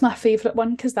 That's my favourite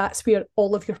one, because that's where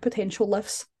all of your potential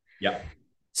lives. Yeah.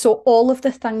 So all of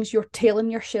the things you're telling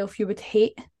yourself you would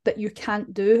hate that you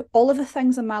can't do, all of the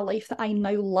things in my life that I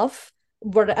now love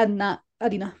were in that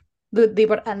arena. They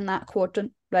were in that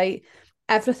quadrant, right?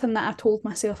 Everything that I told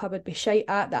myself I would be shite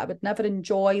at, that I would never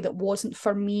enjoy, that wasn't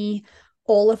for me,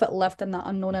 all of it lived in that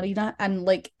unknown arena. And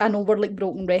like, I know we're like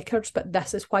broken records, but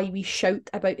this is why we shout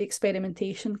about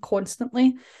experimentation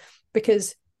constantly,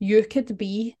 because you could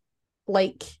be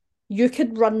like, you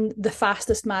could run the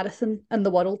fastest marathon in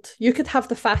the world. You could have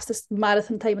the fastest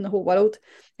marathon time in the whole world,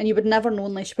 and you would never know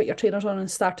unless you put your trainers on and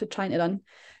started trying to run.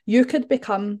 You could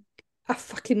become a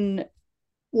fucking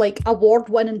like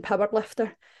award-winning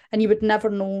powerlifter, and you would never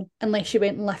know unless you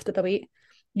went and lifted a weight.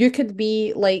 You could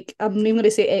be like, I'm not going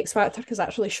to say X Factor because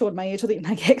that's really showing my age. I don't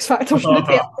think X Factor's in the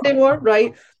test anymore,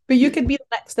 right? But you could be the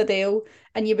next Adele,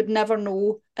 and you would never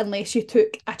know unless you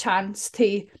took a chance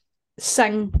to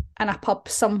sing in a pub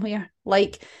somewhere.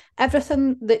 Like,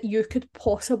 everything that you could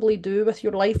possibly do with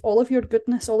your life, all of your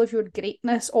goodness, all of your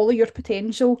greatness, all of your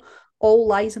potential, all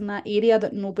lies in that area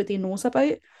that nobody knows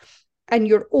about. And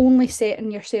you're only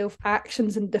setting yourself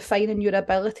actions and defining your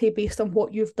ability based on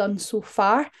what you've done so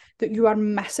far, that you are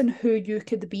missing who you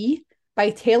could be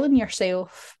by telling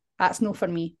yourself, that's no for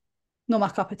me, no my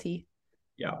cup of tea.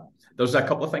 Yeah. There's a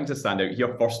couple of things that stand out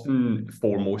here. First and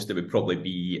foremost, it would probably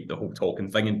be the whole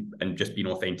talking thing and just being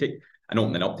authentic and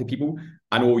opening up to people.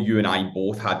 I know you and I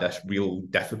both had this real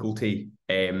difficulty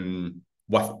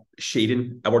with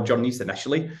sharing our journeys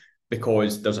initially,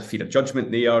 because there's a fear of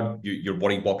judgment there. You're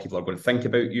worried what people are going to think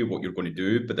about you, what you're going to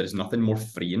do, but there's nothing more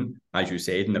freeing, as you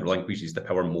said, and it relinquishes the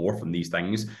power more from these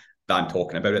things than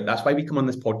talking about it. That's why we come on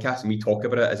this podcast and we talk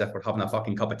about it as if we're having a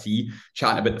fucking cup of tea,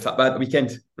 chatting about the Fitbit at the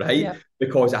weekend, right? Yeah.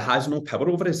 Because it has no power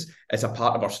over us. It's a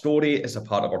part of our story. It's a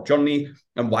part of our journey.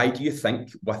 And why do you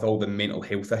think, with all the mental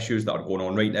health issues that are going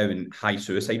on right now and high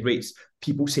suicide rates,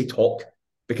 people say talk?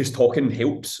 Because talking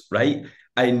helps, right?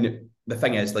 And the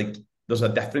thing is, like, there's a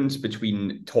difference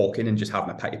between talking and just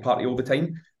having a pity party all the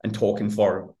time and talking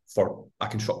for a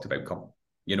constructive outcome,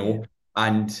 you know?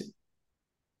 And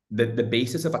the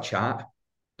basis of a chat,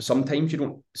 sometimes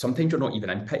you're not even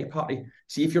in pity party.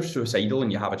 See, if you're suicidal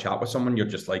and you have a chat with someone, you're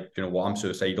just like, you know what, I'm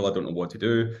suicidal, I don't know what to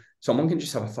do. Someone can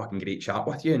just have a fucking great chat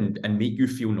with you and make you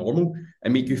feel normal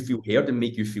and make you feel heard and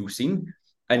make you feel seen.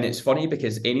 And it's funny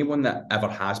because anyone that ever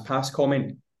has passed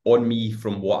comment on me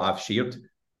from what I've shared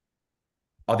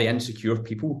are the insecure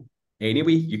people.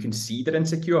 Anyway, you can see they're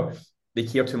insecure. They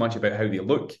care too much about how they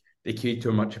look. They care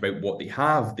too much about what they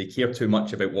have. They care too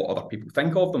much about what other people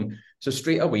think of them. So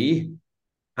straight away,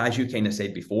 as you kind of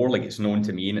said before, like, it's known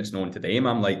to me and it's known to them.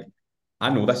 I'm like, I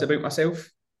know this about myself,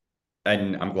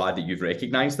 and I'm glad that you've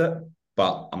recognised it,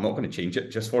 but I'm not going to change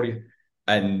it just for you.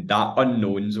 And that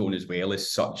unknown zone as well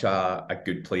is such a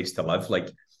good place to live. Like,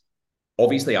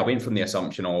 obviously, I went from the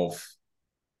assumption of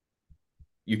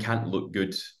you can't look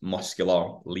good,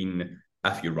 muscular, lean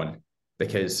if you run.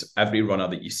 Because every runner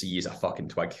that you see is a fucking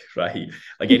twig, right?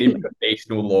 Like any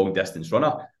professional long distance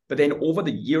runner. But then over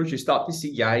the years, you start to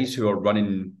see guys who are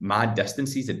running mad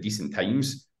distances at decent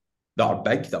times that are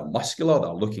big, that are muscular, that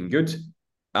are looking good.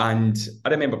 And I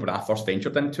remember when I first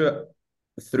ventured into it,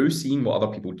 through seeing what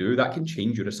other people do, that can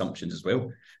change your assumptions as well.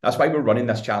 That's why we're running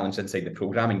this challenge inside the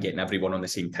program and getting everyone on the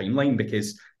same timeline.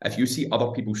 Because if you see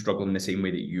other people struggling the same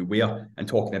way that you were and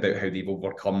talking about how they've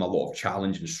overcome a lot of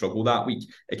challenge and struggle that week,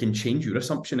 it can change your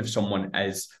assumption if someone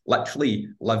is literally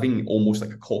living almost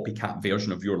like a copycat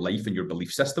version of your life and your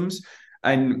belief systems.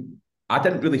 And I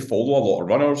didn't really follow a lot of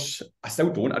runners. I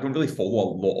still don't. I don't really follow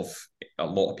a lot of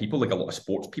people, like a lot of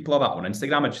sports people are that on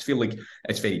Instagram. I just feel like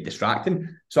it's very distracting.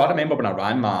 So I remember when I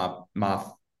ran my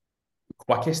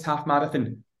quickest half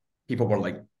marathon, people were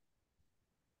like,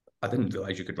 I didn't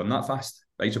realize you could run that fast.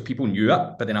 Right. So people knew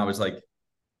it, but then I was like,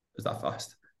 is that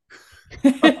fast?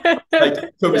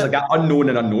 Like, so it was like that unknown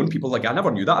and unknown. People like, I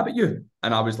never knew that about you.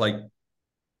 And I was like,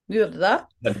 neither did that.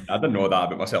 I didn't know that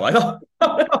about myself either.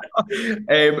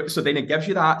 So then it gives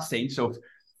you that sense of,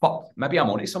 fuck, maybe I'm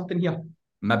onto something here.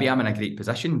 Maybe I'm in a great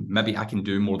position. Maybe I can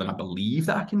do more than I believe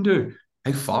that I can do.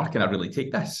 How far can I really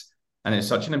take this? And it's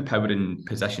such an empowering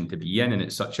position to be in, and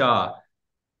it's such a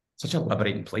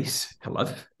liberating place to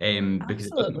live. Because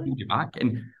it doesn't hold you back.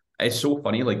 And it's so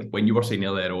funny, like when you were saying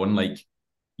earlier on, like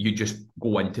you just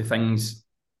go into things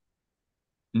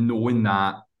knowing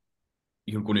that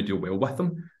you're going to do well with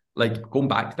them. Like going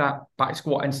back to that back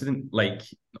squat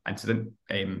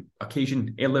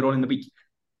occasion earlier on in the week,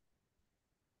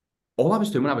 all I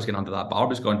was doing when I was getting under that bar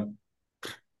was going,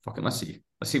 fucking let's see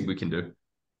what we can do.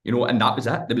 You know, and that was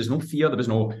it. There was no fear. There was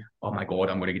no, oh my God,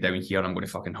 I'm going to get down here and I'm going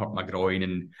to fucking hurt my groin.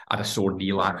 And I had a sore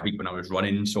knee last week when I was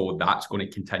running. So that's going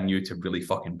to continue to really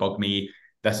fucking bug me.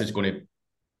 This is going to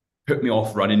put me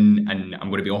off running and I'm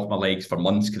going to be off my legs for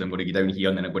months because I'm going to get down here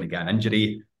and then I'm going to get an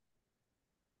injury.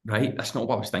 Right? That's not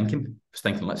what I was thinking. I was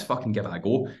thinking, let's fucking give it a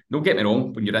go. Don't get me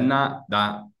wrong, when you're in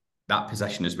that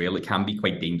position as well, it can be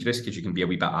quite dangerous because you can be a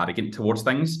wee bit arrogant towards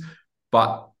things.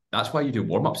 But that's why you do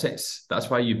warm-up sets. That's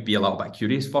why you be a little bit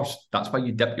curious first. That's why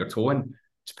you dip your toe in.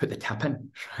 Just put the tip in,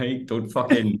 right? Don't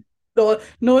fucking...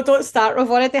 No, don't start. We've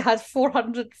already had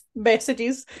 400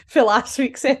 messages for last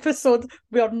week's episode.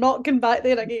 We are not going back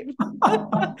there again.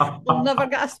 We'll never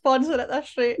get a sponsor at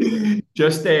this rate.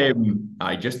 Just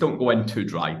don't go in too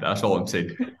dry. That's all I'm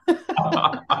saying.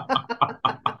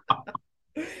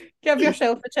 Give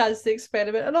yourself a chance to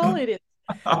experiment in all areas.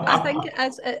 I think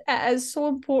it is so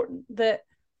important that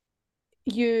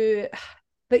you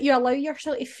allow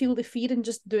yourself to feel the fear and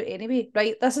just do it anyway,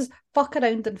 right? This is fuck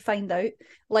around and find out.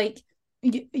 Like,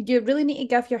 you really need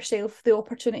to give yourself the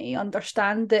opportunity to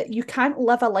understand that you can't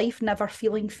live a life never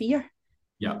feeling fear.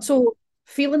 Yeah. So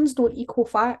feelings don't equal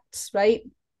facts, right?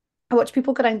 I watch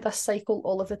people go around this cycle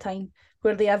all of the time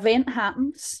where the event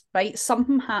happens, right?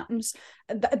 Something happens.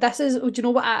 This is, do you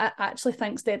know what I actually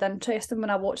think's dead interesting when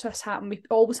I watch this happen? It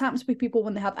always happens with people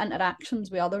when they have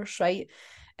interactions with others, right?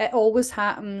 It always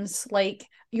happens, like,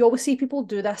 you always see people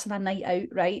do this on a night out,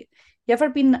 right? You ever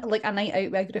been like a night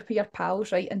out with a group of your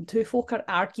pals, right? And two folk are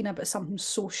arguing about something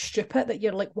so stupid that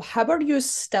you're like, well, how are you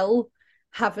still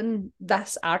having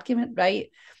this argument, right?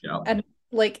 Yeah. And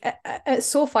like, it's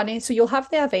so funny. So you'll have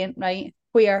the event, right,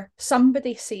 where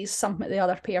somebody says something to the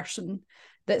other person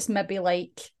that's maybe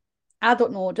like, I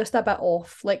don't know, just a bit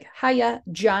off. Like, hiya,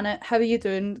 Janet, how are you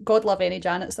doing? God love any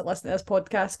Janets that listen to this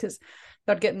podcast because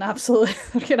they're getting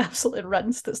absolutely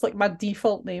rinsed. It's like my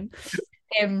default name.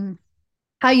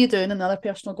 How you doing? And the other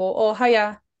person will go, oh,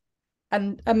 hiya.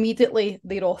 And immediately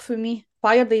they're off with me.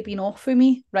 Why are they being off with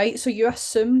me? Right? So you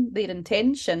assume their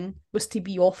intention was to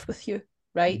be off with you,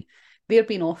 right? They're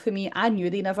being off with me. I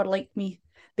knew they never liked me.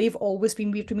 They've always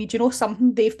been weird with me. Do you know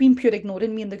something? They've been pure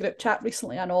ignoring me in the group chat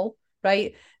recently and all,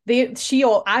 right?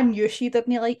 I knew she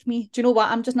didn't like me. Do you know what?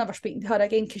 I'm just never speaking to her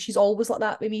again because she's always like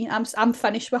that with me. I'm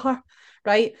finished with her,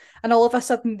 right? And all of a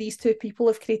sudden, these two people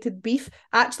have created beef.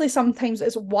 Actually, sometimes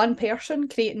it's one person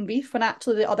creating beef when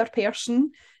actually the other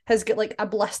person has got like a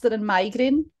blistering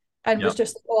migraine and was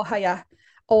just, oh, hiya.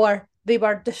 Or they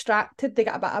were distracted. They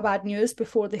got a bit of bad news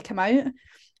before they come out.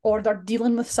 Or they're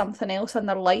dealing with something else in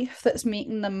their life that's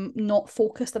making them not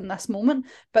focused in this moment.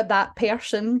 But that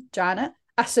person, Janet,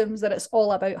 assumes that it's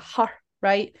all about her,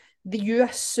 right? You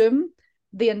assume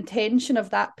the intention of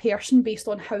that person based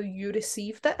on how you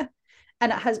received it.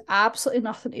 And it has absolutely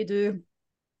nothing to do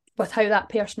with how that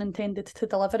person intended to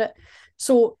deliver it.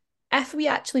 So if we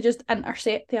actually just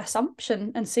intercept the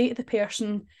assumption and say to the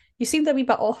person, you seemed a wee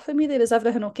bit off with me there, is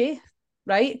everything okay?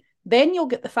 Right? Then you'll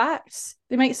get the facts.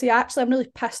 They might say, actually, I'm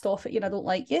really pissed off at you and I don't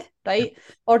like you, right?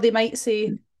 Or they might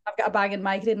say, I've got a banging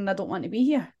migraine and I don't want to be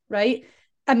here, right?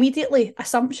 Immediately,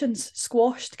 assumptions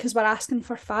squashed because we're asking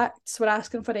for facts, we're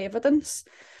asking for evidence.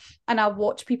 And I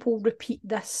watch people repeat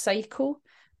this cycle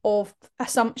of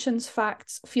assumptions,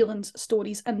 facts, feelings,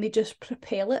 stories, and they just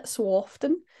propel it so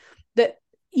often that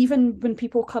even when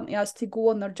people come to us to go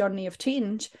on their journey of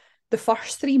change, the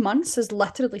first 3 months is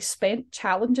literally spent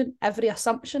challenging every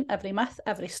assumption, every myth,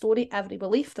 every story, every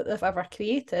belief that they've ever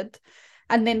created,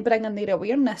 and then bringing their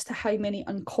awareness to how many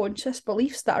unconscious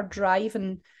beliefs that are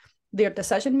driving their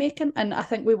decision making. And I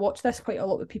think we watch this quite a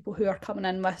lot with people who are coming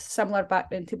in with similar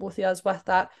background to both of us, with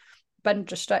that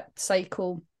binge restrict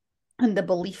cycle and the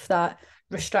belief that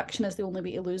restriction is the only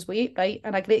way to lose weight, right?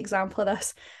 And a great example of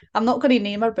this, I'm not going to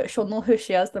name her, but she'll know who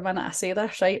she is the minute I say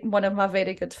this, right? One of my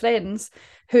very good friends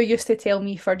who used to tell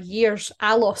me for years,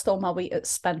 I lost all my weight at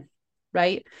spin,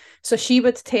 right? So she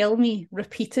would tell me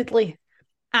repeatedly,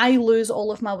 I lose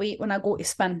all of my weight when I go to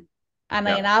spin. And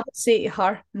then I would say to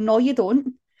her, no, you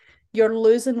don't. You're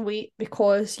losing weight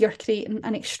because you're creating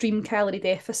an extreme calorie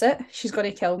deficit. She's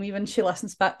going to kill me when she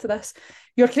listens back to this.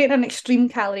 You're creating an extreme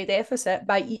calorie deficit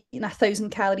by eating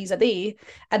 1,000 calories a day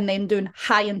and then doing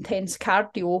high intense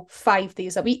cardio 5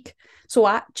 days a week. So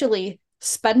actually,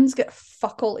 spins get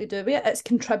fuck all to do with it. It's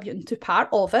contributing to part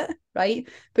of it, right?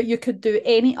 But you could do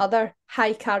any other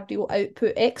high cardio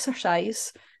output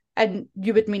exercise and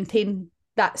you would maintain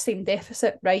that same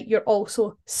deficit, right? You're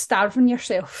also starving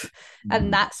yourself.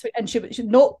 And that's, and she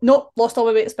no, lost all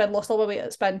my weight at spin, lost all my weight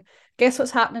at spin. Guess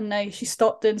what's happening now? She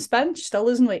stopped doing spin, she's still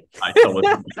losing weight. I still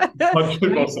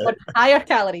losing weight. On higher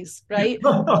calories, right?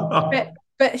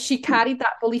 but she carried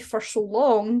that belief for so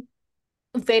long,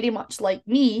 very much like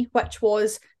me, which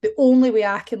was the only way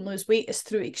I can lose weight is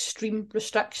through extreme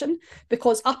restriction,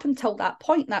 because up until that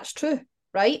point, that's true,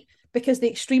 right? Because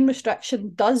the extreme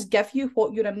restriction does give you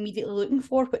what you're immediately looking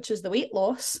for, which is the weight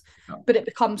loss, but it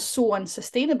becomes so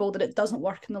unsustainable that it doesn't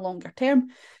work in the longer term.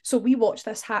 So we watch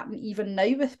this happen even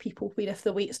now with people where if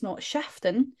the weight's not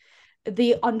shifting,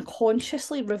 they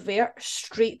unconsciously revert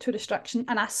straight to restriction.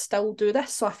 And I still do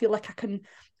this. So I feel like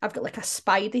I've got like a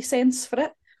spidey sense for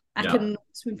it. I can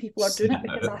notice when people are doing it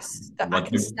because I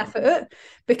can sniff it out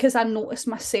because I noticed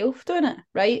myself doing it,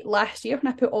 right? Last year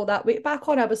when I put all that weight back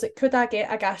on, I was like, could I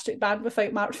get a gastric band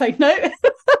without Mark finding out?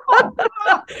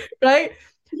 Right?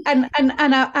 And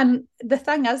the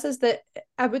thing is that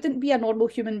I wouldn't be a normal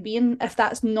human being if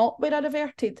that's not where I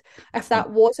reverted. If that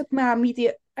wasn't my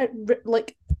immediate,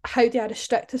 like, how do I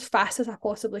restrict as fast as I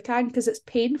possibly can? Because it's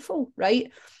painful,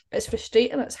 right? It's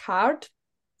frustrating, it's hard.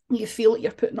 You feel like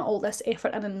you're putting all this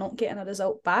effort in and not getting a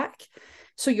result back.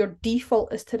 So your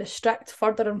default is to restrict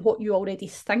further on what you already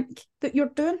think that you're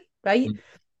doing, right?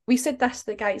 We said this to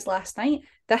the guys last night.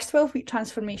 This 12-week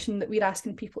transformation that we're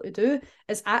asking people to do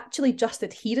is actually just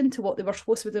adhering to what they were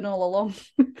supposed to be doing all along,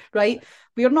 right?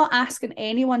 We're not asking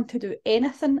anyone to do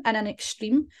anything in an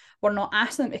extreme. We're not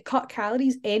asking them to cut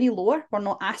calories any lower. We're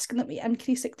not asking them to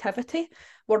increase activity.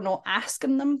 We're not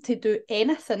asking them to do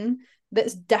anything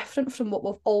that's different from what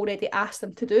we've already asked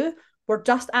them to do. We're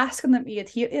just asking them to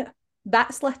adhere to it.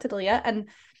 That's literally it. And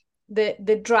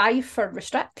the drive for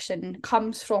restriction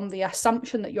comes from the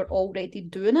assumption that you're already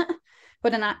doing it,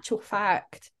 when in actual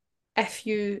fact, if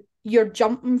you're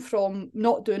jumping from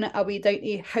not doing it away down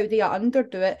to how do I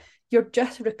underdo it, you're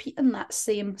just repeating that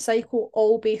same cycle,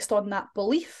 all based on that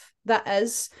belief that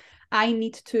is, I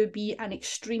need to be an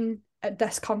extreme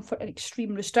discomfort and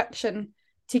extreme restriction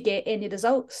to get any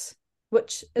results,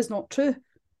 which is not true.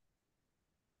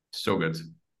 So good.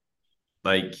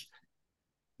 Like,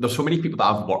 there's so many people that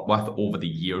I've worked with over the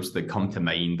years that come to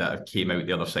mind that have came out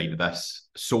the other side of this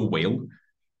so well,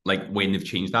 like when they've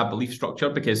changed that belief structure,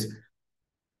 because,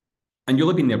 and you'll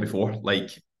have been there before,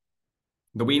 like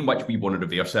the way in which we want to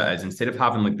reverse it is instead of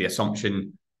having like the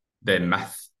assumption, the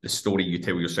myth, the story you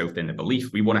tell yourself, then the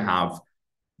belief, we want to have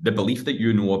the belief that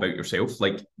you know about yourself.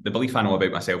 Like the belief I know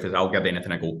about myself is I'll give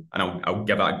anything a go and I'll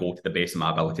give it a go to the best of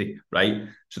my ability, right?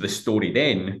 So the story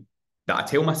then that I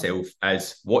tell myself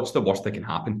is, what's the worst that can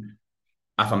happen?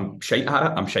 If I'm shite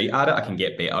at it, I'm shite at it. I can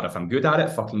get better. If I'm good at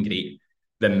it, fucking great.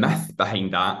 The myth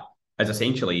behind that is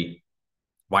essentially,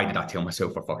 why did I tell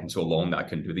myself for fucking so long that I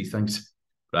couldn't do these things,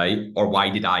 right? Or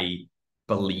why did I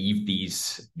believe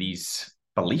these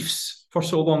beliefs for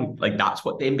so long? Like that's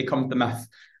what then becomes the myth.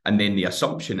 And then the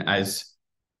assumption is,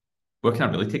 where can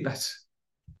I really take this?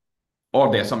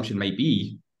 Or the assumption might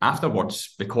be,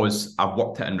 afterwards, because I've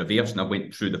worked it in reverse and I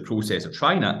went through the process of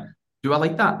trying it, do I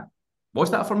like that?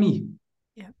 was that for me?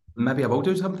 Yeah. Maybe I will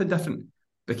do something different,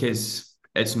 because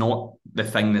it's not the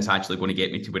thing that's actually going to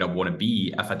get me to where I want to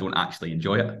be if I don't actually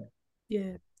enjoy it, Yeah.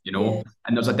 you Yeah. know?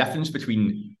 And there's a difference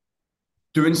between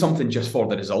doing something just for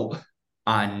the result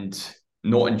and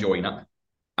not enjoying it,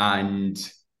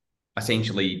 and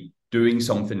essentially doing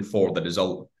something for the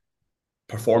result,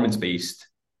 performance based,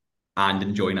 and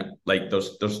enjoying it. Like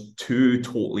there's two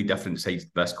totally different sides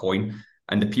to this coin.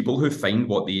 And the people who find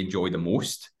what they enjoy the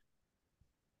most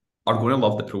are going to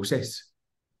love the process.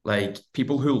 Like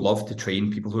people who love to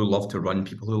train, people who love to run,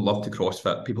 people who love to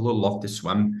CrossFit, people who love to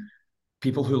swim,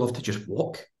 people who love to just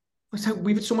walk. That's how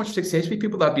we've had so much success with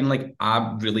people that have been like,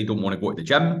 I really don't want to go to the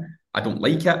gym. I don't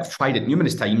like it. I've tried it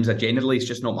numerous times. I generally, it's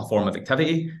just not my form of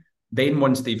activity. Then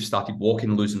once they've started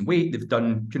walking, losing weight, they've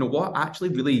done, you know what? I actually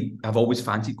really have always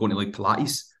fancied going to like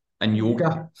Pilates and Yeah.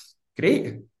 yoga.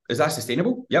 Great. Is that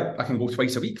sustainable? Yep. I can go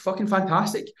twice a week. Fucking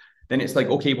fantastic. Then it's like,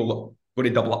 okay, well, look, going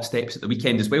to double up steps at the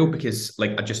weekend as well, because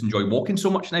like I just enjoy walking so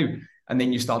much now. And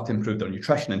then you start to improve their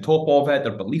nutrition on top of it.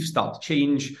 Their beliefs start to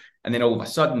change. And then all of a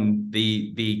sudden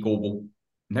they go, well,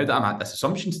 now that I'm at this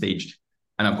assumption stage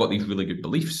and I've got these really good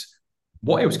beliefs,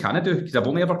 what else can I do? Because I've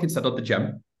only ever considered the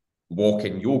gym,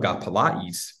 walking, yoga,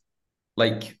 Pilates.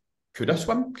 Like, could I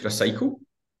swim? Could I cycle?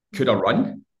 Could I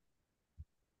run?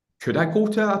 Could I go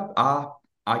to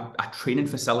a training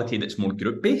facility that's more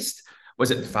group based? Was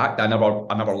it the fact that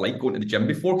I never liked going to the gym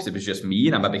before because it was just me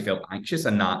and I maybe felt anxious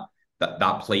in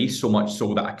that place, so much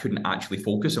so that I couldn't actually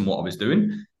focus on what I was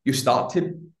doing? You start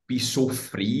to be so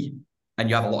free and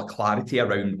you have a lot of clarity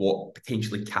around what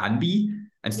potentially can be,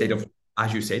 instead of,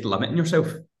 as you said, limiting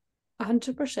yourself.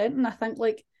 100%. And I think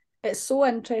like it's so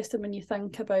interesting when you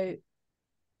think about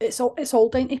it's all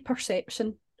down to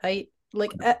perception, right?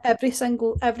 Like every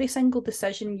single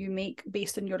decision you make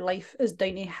based on your life is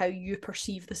down to how you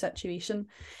perceive the situation.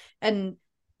 And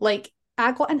like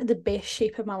I got into the best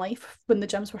shape of my life when the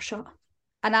gyms were shut.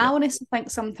 And I Yeah. honestly think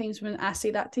sometimes when I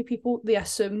say that to people, they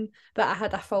assume that I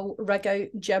had a full rig out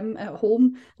gym at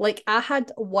home. Like I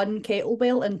had one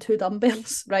kettlebell and two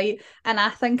dumbbells, right? And I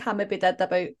think I maybe did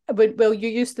about, well, you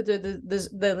used to do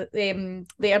the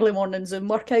early morning Zoom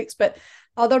workouts, but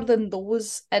other than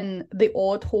those and the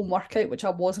odd home workout, which I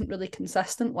wasn't really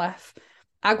consistent with,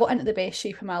 I got into the best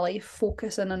shape of my life,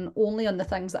 focusing on only on the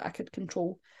things that I could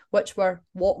control, which were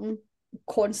walking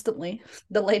constantly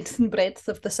the length and breadth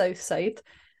of the south side,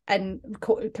 and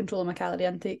controlling my calorie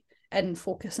intake and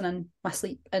focusing on my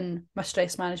sleep and my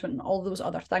stress management and all those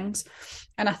other things.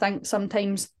 And I think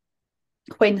sometimes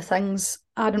when things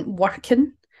aren't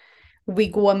working, we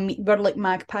go and we're like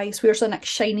magpies. Where's the next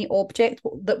shiny object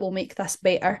that will make this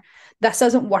better? This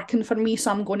isn't working for me,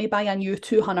 so I'm going to buy a new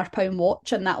 £200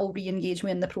 watch and that will re-engage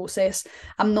me in the process.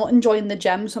 I'm not enjoying the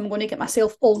gym, so I'm going to get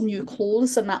myself all new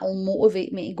clothes and that will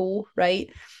motivate me to go,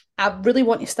 right? I really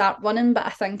want to start running, but I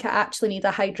think I actually need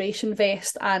a hydration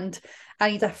vest and I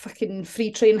need a fucking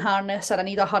free train harness and I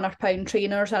need £100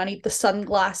 trainers and I need the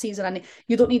sunglasses and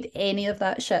you don't need any of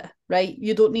that shit, right?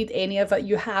 You don't need any of it.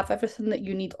 You have everything that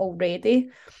you need already,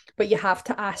 but you have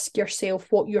to ask yourself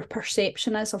what your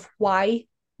perception is of why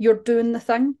you're doing the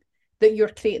thing, that you're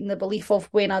creating the belief of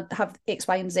when I have X,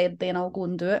 Y, and Z, then I'll go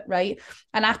and do it, right?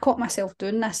 And I caught myself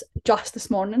doing this just this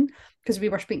morning because we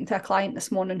were speaking to a client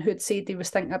this morning who'd said he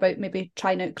was thinking about maybe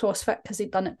trying out CrossFit because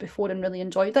he'd done it before and really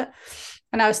enjoyed it.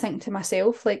 And I was thinking to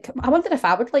myself, like, I wondered if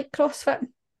I would like CrossFit.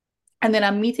 And then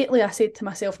immediately I said to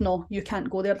myself, no, you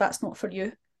can't go there. That's not for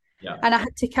you. Yeah. And I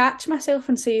had to catch myself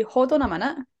and say, hold on a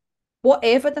minute. What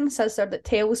evidence is there that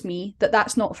tells me that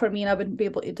that's not for me and I wouldn't be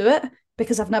able to do it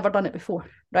because I've never done it before,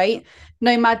 right?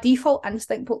 Now, my default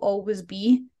instinct will always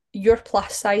be you're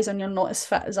plus size and you're not as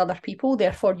fit as other people,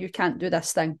 therefore you can't do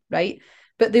this thing, right?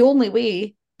 But the only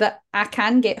way that I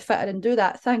can get fitter and do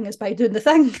that thing is by doing the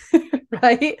thing,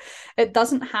 right? It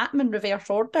doesn't happen in reverse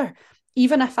order.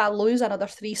 Even if I lose another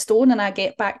 3 stone and I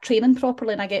get back training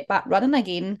properly and I get back running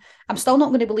again, I'm still not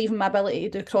going to believe in my ability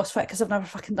to do CrossFit because I've never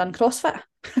fucking done CrossFit.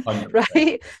 100%.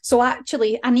 Right? So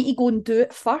actually, I need to go and do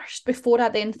it first before I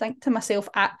then think to myself,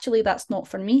 actually, that's not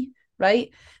for me, right?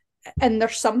 And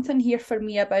there's something here for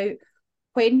me about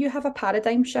when you have a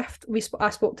paradigm shift. I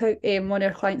spoke to one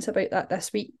of our clients about that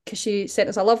this week because she sent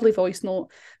us a lovely voice note,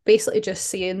 basically just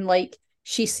saying like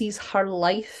she sees her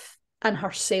life and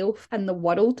herself and the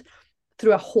world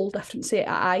through a whole different set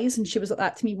of eyes. And she was like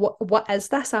that to me, what is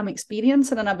this I'm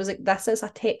experiencing? And I was like, this is a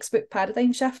textbook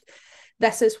paradigm shift.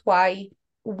 This is why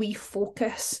we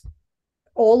focus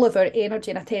all of our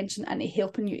energy and attention into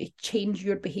helping you to change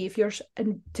your behaviours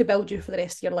and to build you for the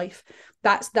rest of your life.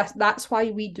 That's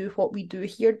why we do what we do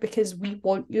here, because we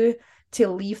want you to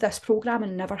leave this program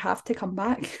and never have to come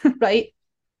back, right?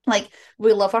 Like,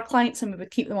 we love our clients and we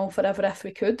would keep them all forever if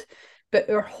we could, but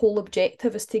our whole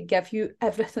objective is to give you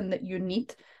everything that you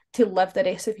need to live the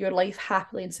rest of your life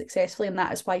happily and successfully. And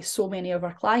that is why so many of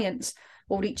our clients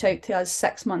will reach out to us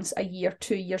 6 months, a year,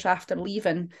 2 years after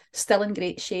leaving, still in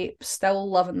great shape, still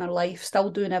loving their life, still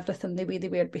doing everything the way they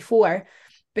were before,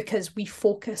 because we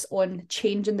focus on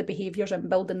changing the behaviours and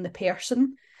building the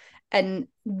person. And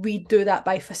we do that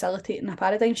by facilitating a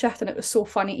paradigm shift. And it was so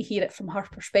funny to hear it from her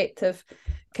perspective,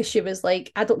 because she was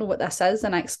like, I don't know what this is.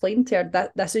 And I explained to her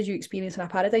that this is you experiencing a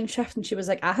paradigm shift. And she was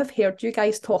like, I have heard you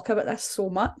guys talk about this so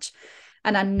much,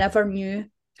 and I never knew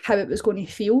how it was going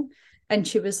to feel. And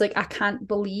she was like, I can't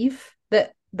believe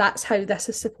that that's how this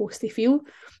is supposed to feel.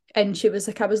 And she was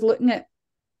like,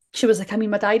 she was like, I mean,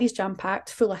 my diary's jam packed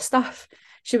full of stuff.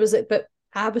 She was like, but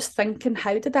I was thinking,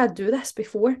 how did I do this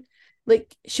before?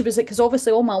 Like, she was like, because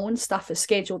obviously all my own stuff is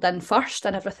scheduled in first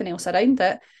and everything else around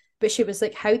it. But she was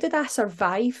like, how did I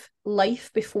survive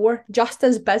life before, just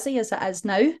as busy as it is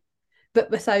now,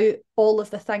 but without all of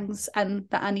the things in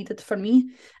that I needed for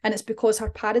me? And it's because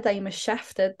her paradigm has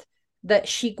shifted, that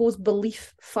she goes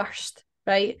belief first,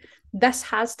 right? This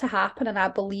has to happen, and I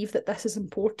believe that this is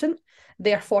important.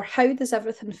 Therefore, how does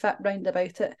everything fit round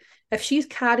about it? If she's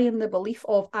carrying the belief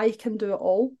of I can do it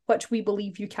all, which we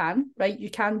believe you can, right? You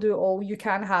can do it all, you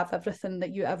can have everything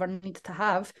that you ever need to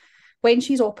have. When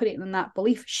she's operating in that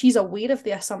belief, she's aware of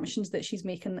the assumptions that she's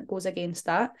making that goes against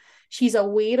that. She's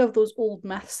aware of those old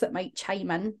myths that might chime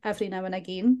in every now and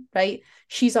again, right?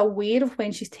 She's aware of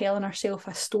when she's telling herself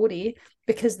a story,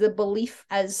 because the belief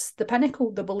is the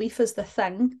pinnacle. The belief is the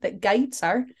thing that guides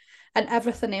her, and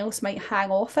everything else might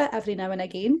hang off it every now and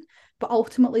again. But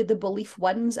ultimately, the belief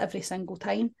wins every single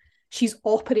time. She's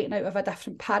operating out of a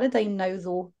different paradigm now,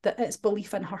 though, that it's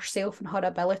belief in herself and her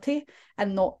ability,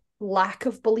 and not lack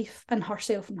of belief in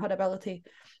herself and her ability.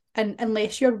 And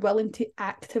unless you're willing to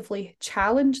actively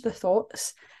challenge the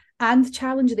thoughts and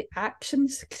challenge the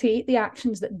actions, create the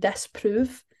actions that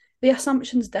disprove the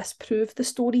assumptions, disprove the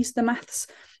stories, the myths,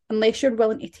 unless you're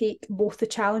willing to take both the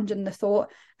challenge and the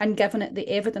thought and giving it the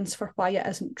evidence for why it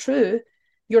isn't true,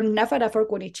 you're never ever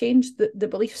going to change the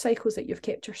belief cycles that you've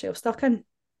kept yourself stuck in.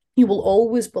 You will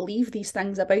always believe these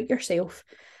things about yourself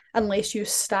unless you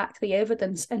stack the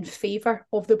evidence in favour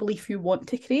of the belief you want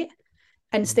to create,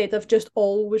 instead of just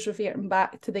always reverting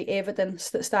back to the evidence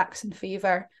that stacks in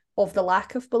favour of the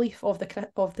lack of belief, of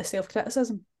the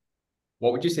self-criticism.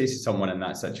 What would you say to someone in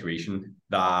that situation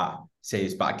that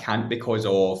says, but I can't because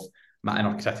of my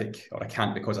inner critic, or I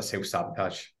can't because of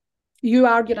self-sabotage? You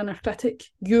are your inner critic.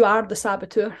 You are the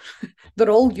saboteur.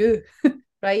 They're all you,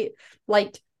 right?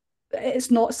 Like,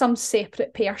 it's not some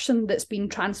separate person that's been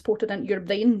transported into your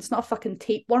brain. It's not a fucking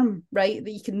tapeworm, right?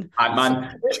 That you can...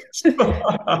 Man.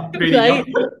 right?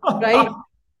 Right?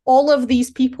 All of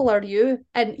these people are you.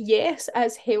 And yes,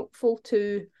 it's helpful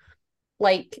to,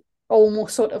 like,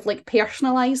 almost sort of like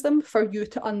personalize them for you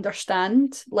to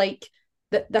understand, like,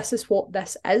 that this is what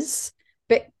this is.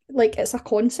 But like, it's a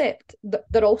concept.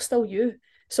 They're all still you.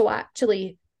 So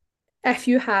actually, if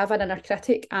you have an inner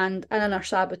critic and an inner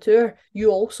saboteur, you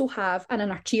also have an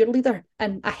inner cheerleader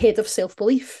and a head of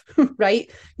self-belief,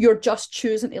 right? You're just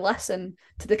choosing to listen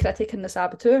to the critic and the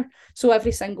saboteur. So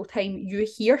every single time you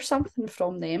hear something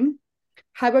from them,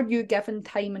 how are you given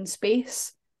time and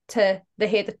space to the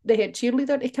head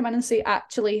cheerleader to come in and say,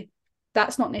 actually,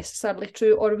 that's not necessarily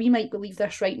true, or we might believe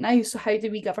this right now. So how do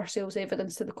we give ourselves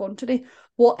evidence to the contrary?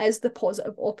 What is the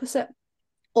positive opposite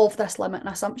of this limiting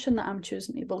assumption that I'm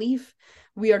choosing to believe?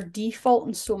 We are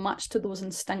defaulting so much to those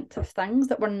instinctive things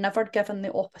that we're never given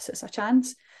the opposites a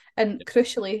chance. And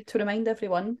crucially, to remind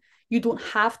everyone, you don't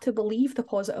have to believe the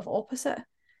positive opposite.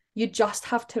 You just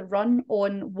have to run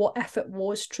on, what if it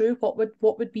was true? What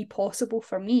would be possible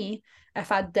for me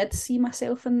if I did see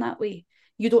myself in that way?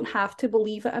 You don't have to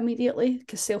believe it immediately,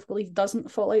 because self-belief doesn't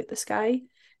fall out the sky,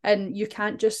 and you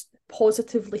can't just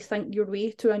positively think your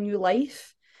way to a new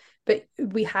life. But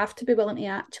we have to be willing to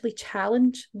actually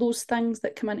challenge those things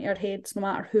that come into our heads, no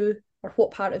matter who or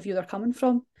what part of you they're coming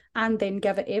from, and then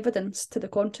give it evidence to the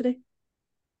contrary.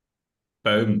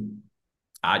 Boom.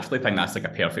 I actually think that's like a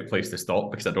perfect place to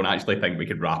stop, because I don't actually think we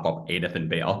could wrap up anything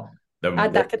better than I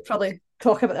could probably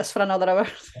talk about this for another hour.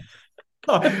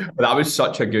 That was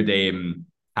such a good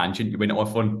tangent you went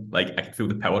off on. Like, I could feel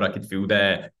the power, I could feel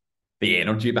the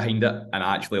energy behind it, and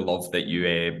I actually love that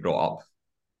you brought up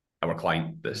our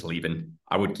client that's leaving.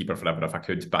 I would keep her forever if I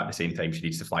could, but at the same time, she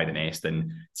needs to fly the nest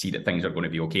and see that things are going to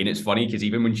be okay. And it's funny because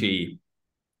even when she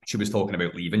was talking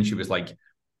about leaving, she was like,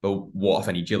 well, what if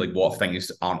I need you? Like, what if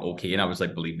things aren't okay? And I was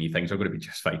like, believe me, things are going to be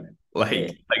just fine. Yeah.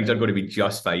 Like, things are going to be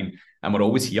just fine. And we're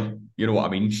always here. You know what I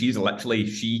mean? She's literally,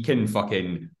 she can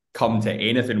fucking come to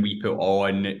anything we put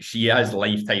on. She has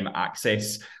lifetime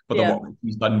access for the Yeah. work that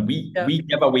she's done. We Yeah. we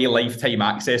give away lifetime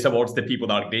access awards to people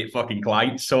that are great fucking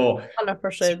clients. So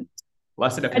 100%.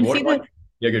 listen, if you And want one,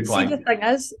 you're a good see the client. thing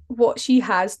is, what she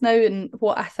has now and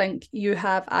what I think you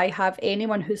have, I have,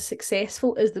 anyone who's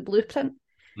successful is the blueprint.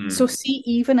 So Mm, see,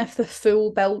 even if the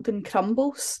full building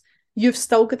crumbles, you've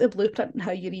still got the blueprint and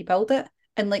how you rebuild it.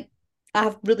 And like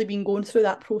I've really been going through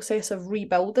that process of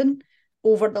rebuilding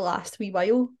over the last wee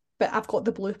while, but I've got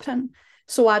the blueprint.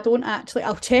 So I don't actually,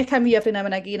 I'll check in with you every now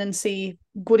and again and say,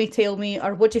 going to tell me,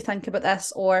 or what do you think about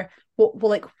this? Or what will,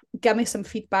 like, give me some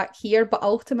feedback here. But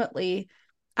ultimately,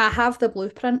 I have the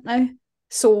blueprint now.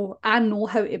 So I know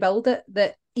how to build it,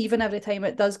 that even every time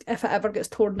it does, if it ever gets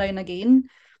torn down again,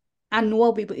 I know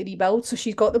I'll be able to rebuild. So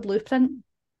she's got the blueprint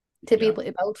to be yeah. able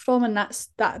to build from. And that's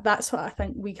what I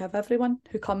think we give everyone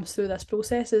who comes through this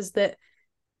process, is that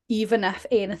even if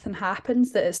anything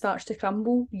happens that it starts to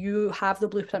crumble, you have the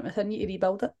blueprint within you to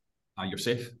rebuild it. You're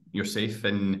safe. You're safe.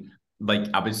 And like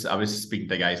I was speaking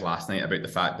to guys last night about the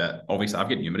fact that obviously I've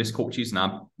got numerous coaches and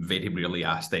I very rarely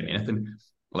ask them anything.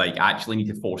 Like I actually need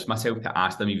to force myself to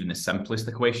ask them even the simplest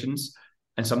of questions.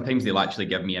 And sometimes they'll actually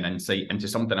give me an insight into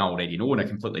something I already know in a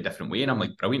completely different way. And I'm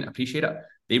like, brilliant, appreciate it.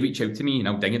 They reach out to me and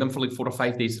I'll ding them for like 4 or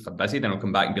 5 days if I'm busy. Then I'll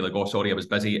come back and be like, oh, sorry, I was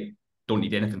busy. Don't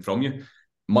need anything from you.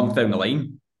 Month down the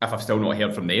line, if I've still not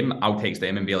heard from them, I'll text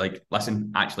them and be like,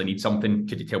 listen, I actually need something.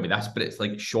 Could you tell me this? But it's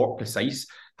like short, precise.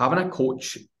 Having a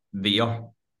coach there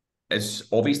is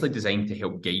obviously designed to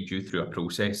help guide you through a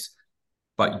process,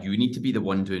 but you need to be the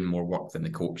one doing more work than the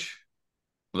coach.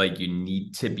 Like you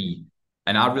need to be.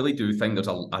 And I really do think there's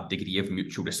a degree of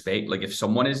mutual respect. Like if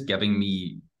someone is giving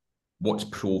me what's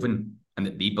proven and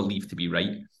that they believe to be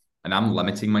right, and I'm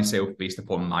limiting myself based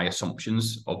upon my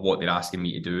assumptions of what they're asking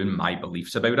me to do and my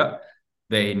beliefs about it,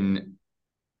 then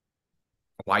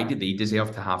why do they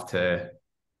deserve to have to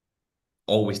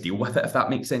always deal with it, if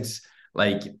that makes sense?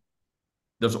 Like,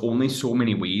 there's only so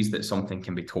many ways that something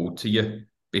can be told to you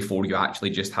before you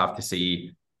actually just have to say,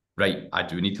 right, I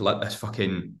do need to let this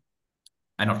fucking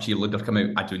inner cheerleader come out.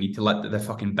 I do need to let the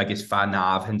fucking biggest fan that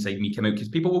I have inside me come out. Because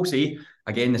people will say,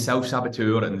 again, the self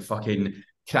saboteur and the fucking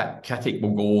critic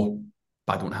will go,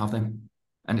 but I don't have them.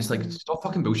 And it's like, stop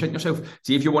fucking bullshitting yourself.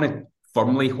 See, if you want to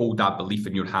firmly hold that belief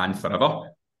in your hand forever,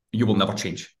 you will never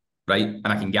change, right? And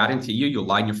I can guarantee you, you'll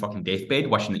lie in your fucking deathbed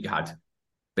wishing that you had,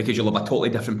 because you'll have a totally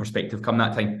different perspective come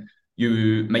that time.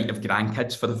 You might have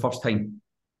grandkids for the first time,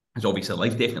 because obviously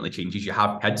life definitely changes. You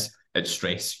have kids, it's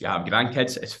stress. You have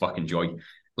grandkids, it's fucking joy.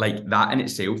 Like that in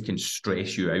itself can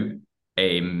stress you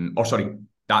out. Or sorry,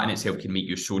 that in itself can make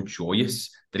you so joyous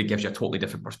that it gives you a totally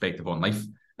different perspective on life.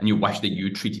 And you wish that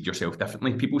you treated yourself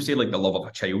differently. People say like the love of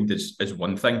a child is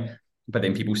one thing, but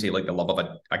then people say like the love of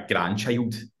a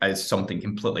grandchild is something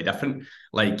completely different.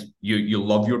 Like you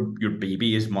love your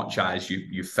baby as much as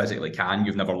you physically can.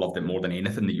 You've never loved it more than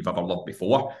anything that you've ever loved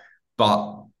before.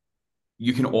 But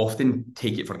you can often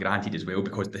take it for granted as well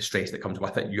because the stress that comes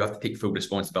with it. You have to take full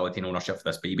responsibility and ownership for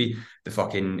this baby. The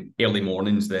fucking early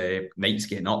mornings, the nights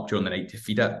getting up during the night to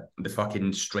feed it, the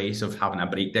fucking stress of having a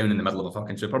breakdown in the middle of a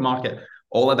fucking supermarket,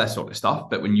 all of this sort of stuff.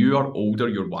 But when you are older,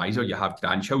 you're wiser, you have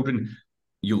grandchildren,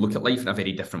 you look at life in a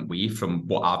very different way from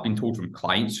what I've been told from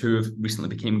clients who have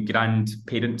recently become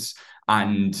grandparents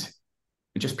and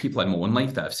just people in my own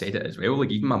life that have said it as well. Like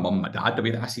even my mum, my dad, the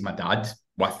way that I see my dad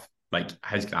with like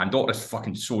his granddaughter is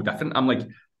fucking so different. I'm like,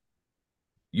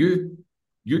 you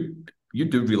you you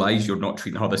do realize you're not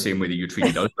treating her the same way that you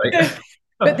treated us, right?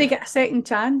 But they get a second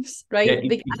chance, Yeah, right?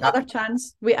 They get another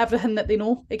chance with everything that they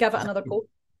know. They give it another go.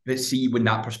 but see, when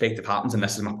that perspective happens, and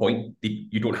this is my point,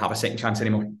 you don't have a second chance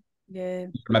anymore. Yeah.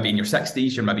 You're maybe in your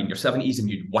 60s, you're maybe in your 70s, and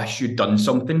you'd wish you'd done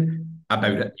something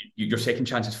about it. Your second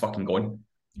chance is fucking gone.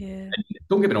 Yeah. And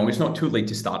don't get me wrong, it's not too late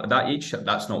to start at that age.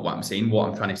 That's not what I'm saying. What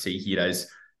I'm trying to say here is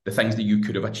the things that you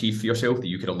could have achieved for yourself, that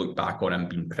you could have looked back on and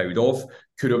been proud of,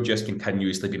 could have just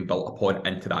continuously been built upon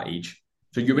into that age.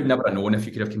 So you would never have known if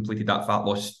you could have completed that fat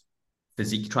loss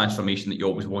physique transformation that you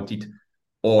always wanted,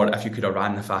 or if you could have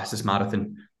ran the fastest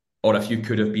marathon, or if you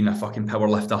could have been a fucking power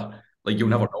lifter. Like you'll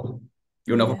never know.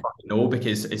 You'll never Yeah. fucking know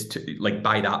because it's too, like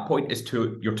by that point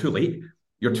you're too late.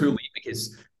 You're too late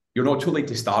because you're not too late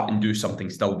to start and do something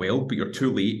still well, but you're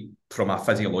too late from a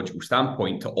physiological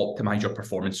standpoint to optimize your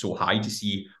performance so high to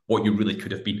see what you really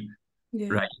could have been. Yeah.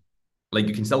 Right. Like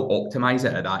you can still optimize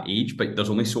it at that age, but there's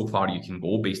only so far you can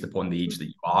go based upon the age that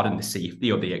you are and the safety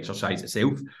of the exercise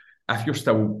itself. if you're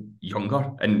still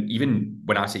younger, and even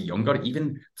when I say younger,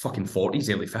 even fucking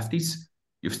 40s, early 50s,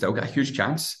 you've still got a huge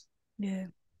chance. Yeah,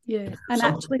 yeah. And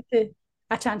Something. actually,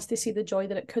 a chance to see the joy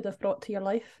that it could have brought to your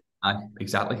life.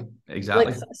 Exactly, Like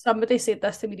exactly. somebody said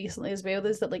this to me recently as well,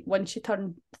 is that like once you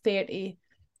turn 30,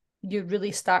 you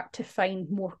really start to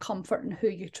find more comfort in who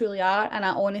you truly are. And I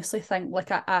honestly think like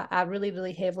I really,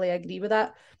 really heavily agree with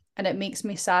that. And it makes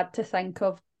me sad to think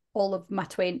of all of my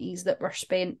 20s that were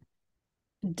spent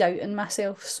doubting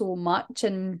myself so much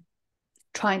and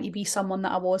trying to be someone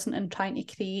that I wasn't and trying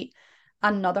to create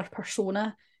another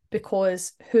persona,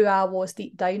 because who I was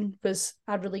deep down was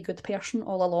a really good person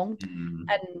all along. Mm.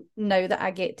 And now that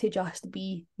I get to just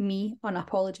be me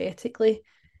unapologetically,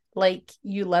 like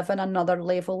you live in another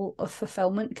level of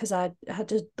fulfillment, because I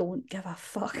just don't give a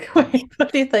fuck what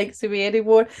anybody thinks of me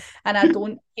anymore. And I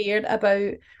don't care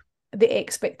about the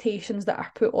expectations that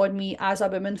are put on me as a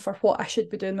woman for what I should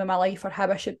be doing with my life, or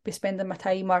how I should be spending my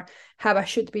time, or how I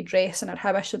should be dressing, or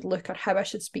how I should look, or how I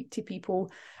should speak to people.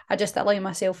 I just allow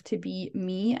myself to be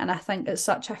me. And I think it's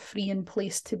such a freeing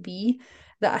place to be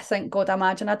that I think, God,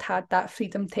 imagine I'd had that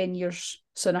freedom 10 years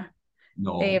sooner.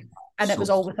 No, Um, and it so was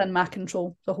all within my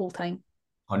control the whole time.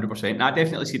 100%. And I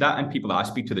definitely see that. And people that I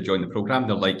speak to that join the program,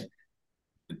 they're like,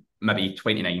 maybe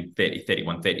 29, 30,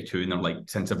 31, 32, and they're like,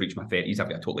 since I've reached my 30s, I've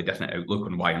got a totally different outlook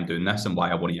on why I'm doing this and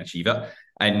why I want to achieve it.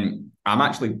 And I'm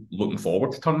actually looking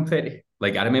forward to turning 30.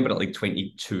 Like, I remember at like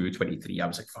 22, 23, I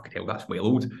was like, fucking hell, that's well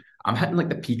old. I'm hitting like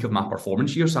the peak of my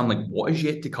performance year. So I'm like, what is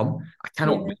yet to come? I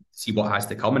cannot Yeah. wait to see what has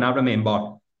to come. And I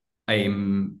remember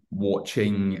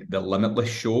watching the Limitless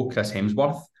show, Chris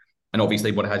Hemsworth. And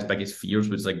obviously, one of his biggest fears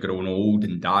was like growing old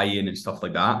and dying and stuff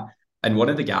like that. And one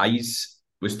of the guys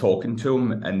was talking to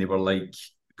him, and they were like,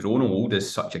 growing old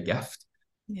is such a gift.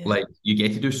 Yeah. Like, you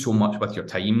get to do so much with your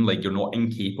time. Like, you're not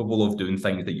incapable of doing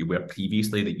things that you were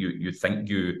previously that you think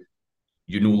you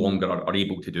no longer are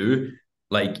able to do.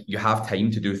 Like, you have time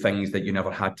to do things that you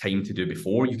never had time to do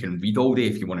before. You can read all day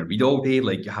if you want to read all day.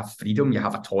 Like, you have freedom, you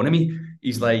have autonomy.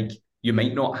 He's like, you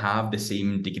might not have the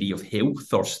same degree of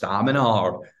health or stamina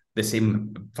or the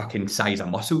same fucking size of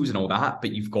muscles and all that,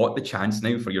 but you've got the chance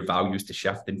now for your values to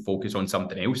shift and focus on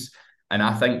something else. And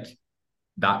I think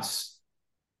that's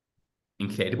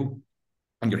incredible.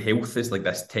 And your health is like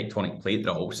this tectonic plate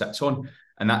that it all sits on.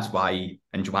 And that's why,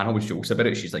 and Joanna always jokes about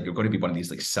it. She's like, you're going to be one of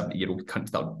these like 70-year-old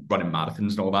cunts that are running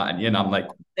marathons and all that. And I'm like, I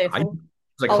Therefore, was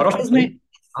like, her or ultras, mate.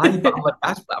 but I'm like,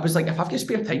 I was like, if I've got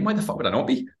spare time, why the fuck would I not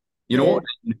be? You know,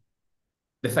 Yeah.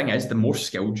 the thing is, the more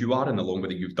skilled you are and the longer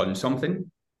that you've done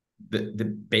something,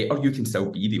 the better you can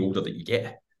still be the older that you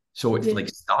get. So it's Yeah. like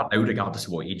start now regardless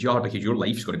of what age you are, because your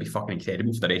life's going to be fucking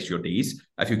incredible for the rest of your days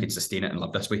if you can sustain it and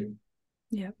live this way.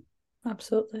 Yeah.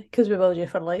 Absolutely. Because we will you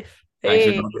for life.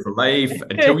 Actually, Hey. for life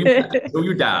until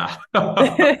you die.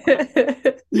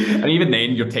 And even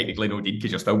then, you're technically no deed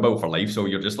because you're still built for life. So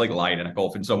you're just like lying in a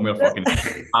coffin somewhere, fucking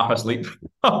half asleep.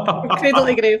 Cradle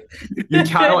to grave. You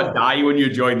cannot die when you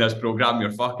join this program.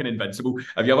 You're fucking invincible.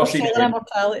 Have you ever Or seen? silent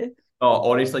immortality.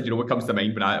 Oh, honestly, do you know what comes to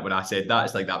mind when I said that?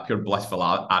 It's like that pure blissful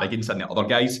arrogance in the other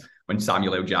guys when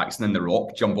Samuel L. Jackson and The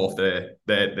Rock jump off the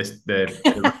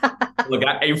like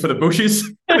aim for the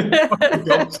bushes.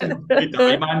 They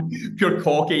die, man. Pure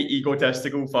cocky,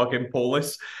 egotistical fucking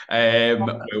polis. Well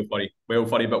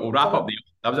funny. But we'll wrap up there.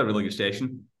 That was a really good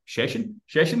session.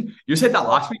 Session. You said that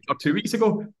last week or 2 weeks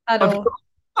ago. I know.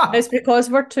 It's because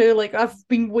we're too, like, I've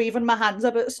been waving my hands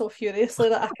a bit so furiously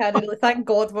that I can't really, thank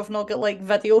God we've not got like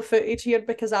video footage here,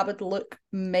 because I would look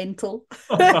mental.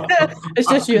 It's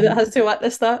just you that has to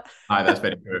witness that. Aye, that's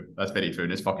very true. That's very true.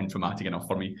 And it's fucking traumatic enough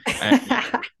for me.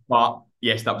 But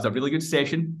yes, that was a really good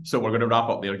session. So we're going to wrap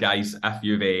up there, guys. If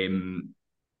you've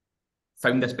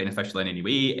found this beneficial in any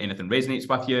way, anything resonates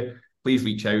with you, please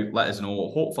reach out. Let us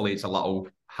know. Hopefully, it's a little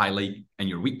highlight in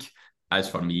your week. As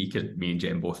for me, because me and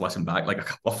Jen both listen back like a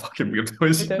couple of fucking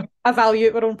weirdos.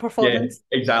 Evaluate our own performance.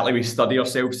 Yeah, exactly. We study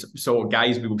ourselves. So,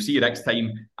 guys, we will see you next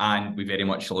time, and we very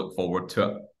much look forward to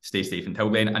it. Stay safe until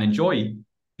then, and enjoy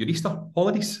your Easter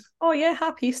holidays. Oh yeah,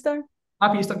 happy Easter.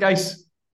 Happy Easter, guys.